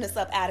to clean us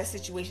up out of a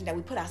situation that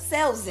we put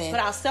ourselves in.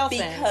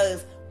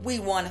 Because we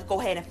want to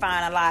go ahead and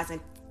finalize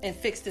and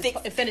finish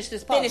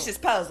this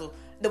puzzle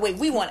the way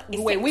we want it.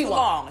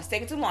 It's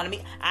taking too long.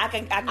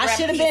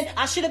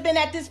 I should have been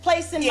at this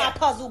place in my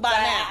puzzle by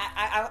now.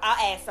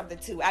 I'll add something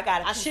too.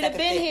 I should have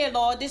been here,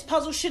 Lord. This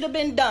puzzle should have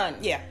been done.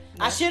 Yeah.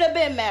 I should have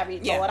been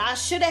married, Lord. I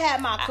should have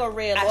had my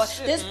career, Lord.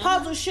 This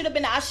puzzle should have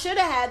been. I should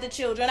have had the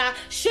children. I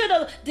should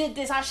have did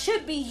this. I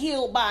should be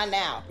healed by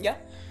now.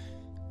 Yep.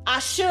 I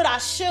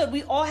should.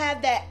 We all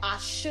have that. I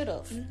should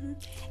have. Mm-hmm.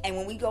 And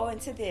when we go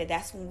into there,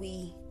 that's when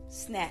we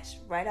snatch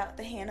right out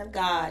the hand of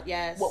God.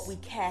 Yes. What we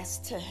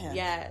cast to Him.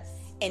 Yes.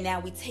 And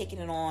now we taking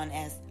it on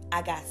as,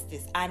 I got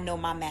this. I know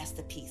my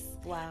masterpiece.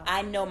 Wow.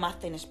 I know my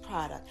finished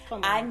product.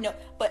 I know.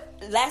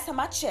 But last time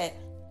I checked,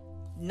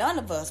 none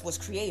of us was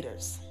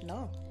creators.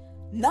 No.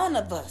 None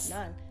of us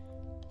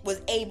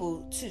was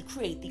able to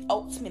create the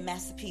ultimate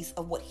masterpiece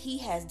of what He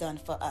has done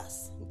for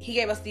us. He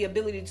gave us the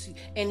ability to,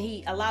 and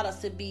He allowed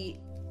us to be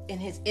in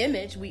His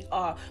image.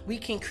 We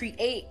can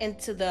create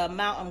into the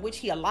amount in which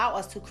He allowed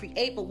us to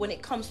create. But when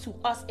it comes to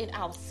us in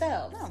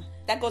ourselves,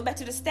 that goes back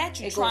to the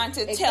statue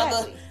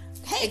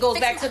it goes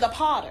back to the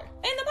potter.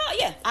 And the potter,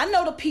 yeah. I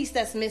know the piece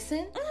that's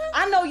missing. Mm-hmm.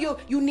 I know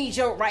you need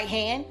your right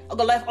hand, or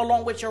the left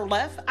along with your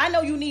left. I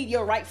know you need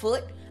your right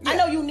foot. Yeah. I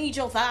know you need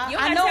your thigh.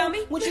 I know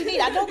what you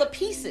need. I know the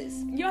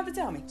pieces. You don't have to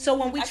tell me. So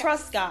when we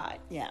trust God,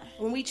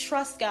 when we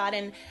trust God,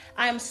 and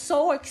I am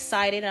so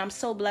excited and I'm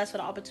so blessed for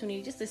the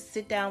opportunity just to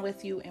sit down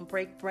with you and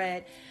break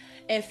bread.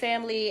 And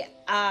family,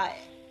 I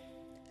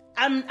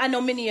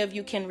know many of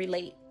you can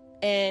relate.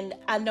 And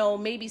I know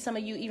maybe some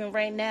of you, even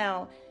right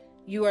now,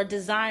 you are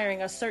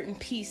desiring a certain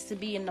piece to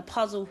be in the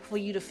puzzle for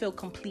you to feel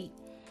complete.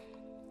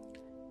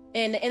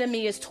 And the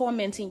enemy is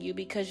tormenting you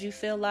because you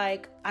feel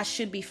like, I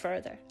should be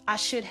further. I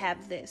should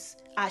have this.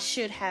 I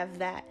should have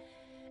that.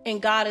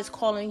 And God is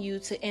calling you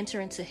to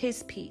enter into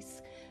His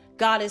peace.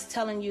 God is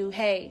telling you,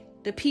 hey,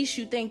 the peace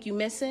you think you're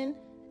missing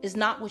is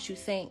not what you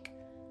think.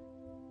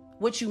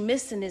 What you're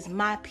missing is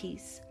my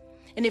peace.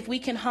 And if we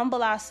can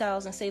humble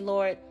ourselves and say,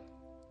 Lord,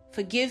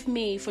 forgive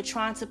me for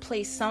trying to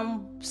place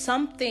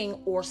something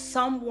or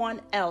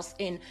someone else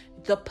in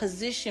the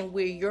position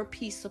where your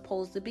peace is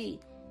supposed to be.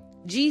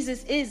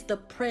 Jesus is the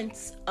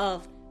Prince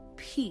of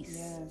Peace.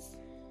 Yes.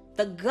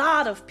 The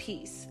God of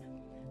peace.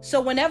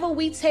 So whenever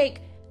we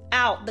take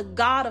out the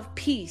God of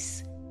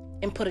peace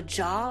and put a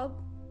job,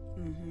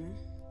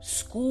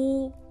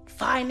 school,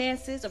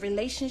 finances, a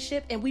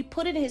relationship, and we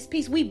put it in his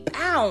peace, we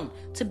bound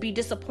to be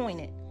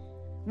disappointed.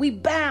 We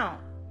bound.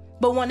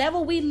 But whenever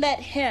we let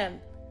him,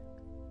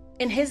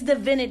 in his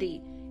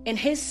divinity, in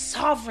his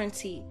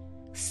sovereignty,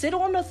 sit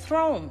on the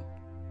throne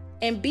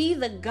and be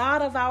the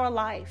God of our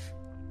life,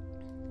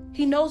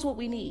 he knows what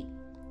we need.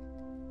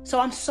 So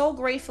I'm so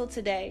grateful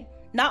today,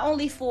 not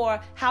only for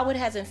how it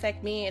has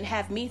affected me and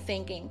have me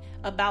thinking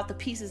about the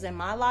pieces in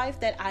my life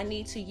that I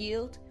need to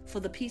yield for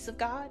the peace of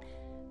God,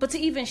 but to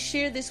even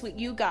share this with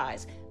you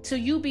guys, to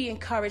you be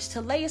encouraged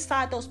to lay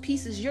aside those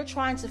pieces you're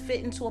trying to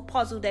fit into a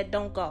puzzle that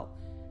don't go.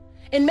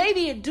 And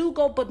maybe it do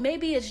go, but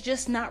maybe it's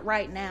just not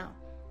right now.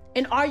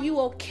 And are you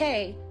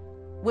okay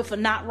with a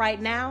not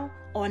right now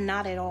or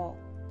not at all?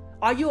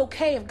 Are you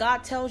okay if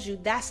God tells you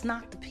that's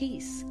not the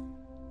peace?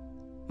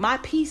 My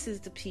peace is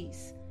the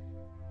peace.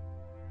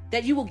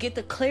 That you will get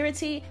the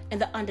clarity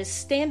and the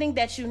understanding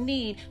that you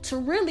need to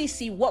really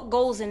see what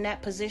goes in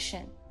that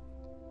position.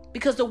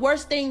 Because the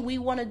worst thing we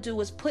want to do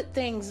is put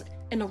things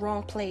in the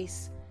wrong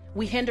place.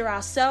 We hinder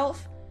ourselves.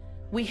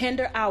 We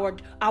hinder our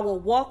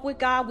walk with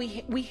God.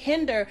 We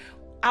hinder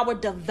our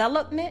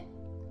development.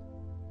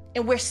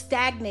 And we're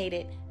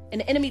stagnated.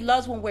 And the enemy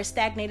loves when we're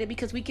stagnated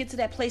because we get to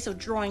that place of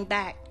drawing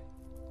back.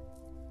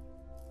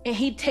 And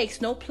he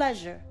takes no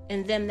pleasure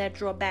in them that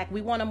draw back.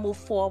 We want to move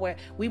forward.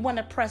 We want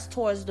to press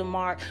towards the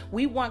mark.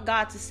 We want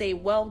God to say,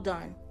 well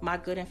done, my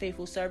good and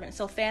faithful servant.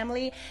 So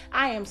family,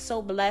 I am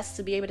so blessed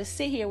to be able to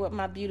sit here with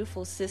my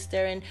beautiful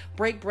sister and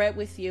break bread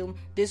with you.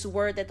 This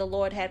word that the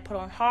Lord had put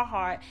on her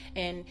heart,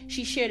 and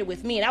she shared it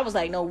with me. And I was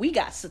like, no, we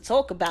got to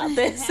talk about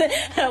this.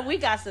 We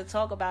got to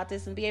talk about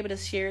this and be able to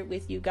share it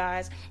with you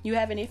guys. You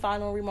have any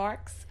final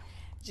remarks?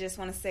 Just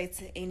want to say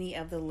to any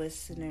of the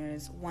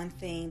listeners, one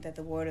thing that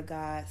the Word of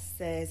God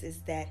says is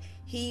that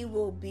He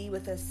will be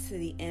with us to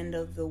the end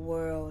of the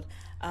world.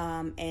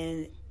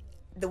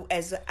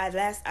 As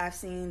last I've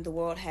seen, the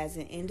world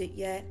hasn't ended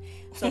yet.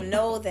 So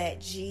know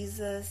that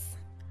Jesus,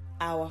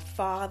 our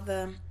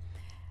Father,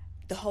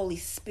 the Holy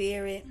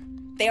Spirit,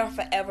 they are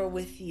forever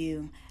with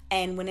you.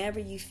 And whenever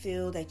you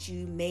feel that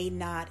you may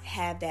not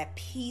have that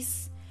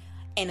peace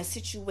in a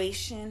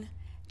situation,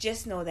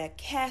 just know that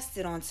cast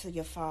it onto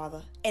your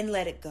Father and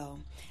let it go.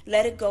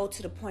 Let it go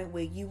to the point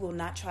where you will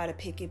not try to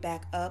pick it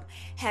back up.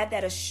 Have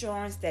that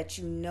assurance that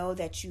you know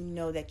that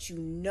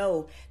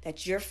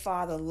your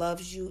Father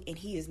loves you and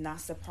He is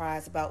not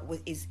surprised about what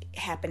is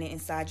happening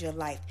inside your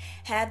life.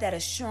 Have that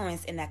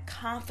assurance and that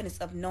confidence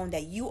of knowing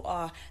that you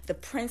are the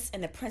prince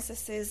and the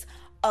princesses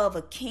of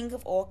a King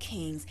of all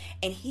kings,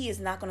 and He is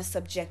not going to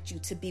subject you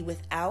to be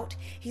without.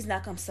 He's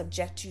not going to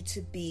subject you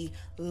to be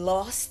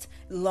lost,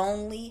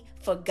 lonely,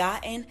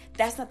 forgotten.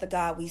 That's not the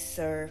God we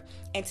serve.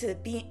 And to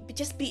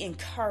just be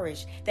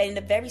encouraged that in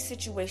the very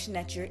situation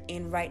that you're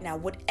in right now,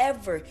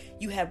 whatever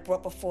you have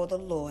brought before the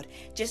Lord,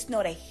 just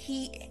know that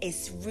He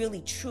is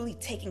really truly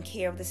taking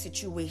care of the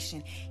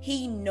situation.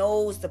 He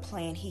knows the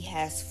plan He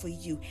has for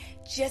you.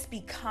 Just be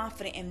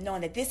confident in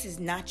knowing that this is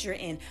not your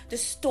end. The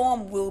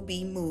storm will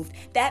be moved.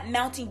 That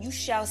mountain, you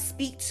shall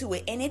speak to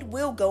it, and it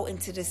will go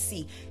into the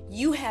sea.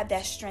 You have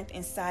that strength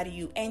inside of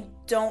you, and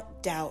don't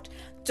doubt.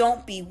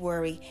 Don't be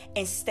worried,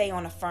 and stay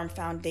on a firm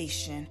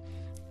foundation.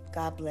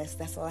 God bless.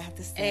 That's all I have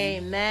to say.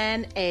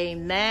 Amen.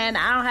 Amen.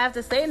 I don't have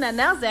to say nothing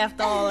else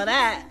after all of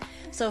that.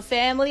 So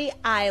family,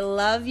 I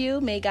love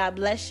you. May God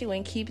bless you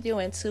and keep you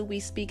until we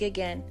speak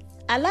again.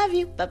 I love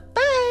you.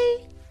 Bye-bye.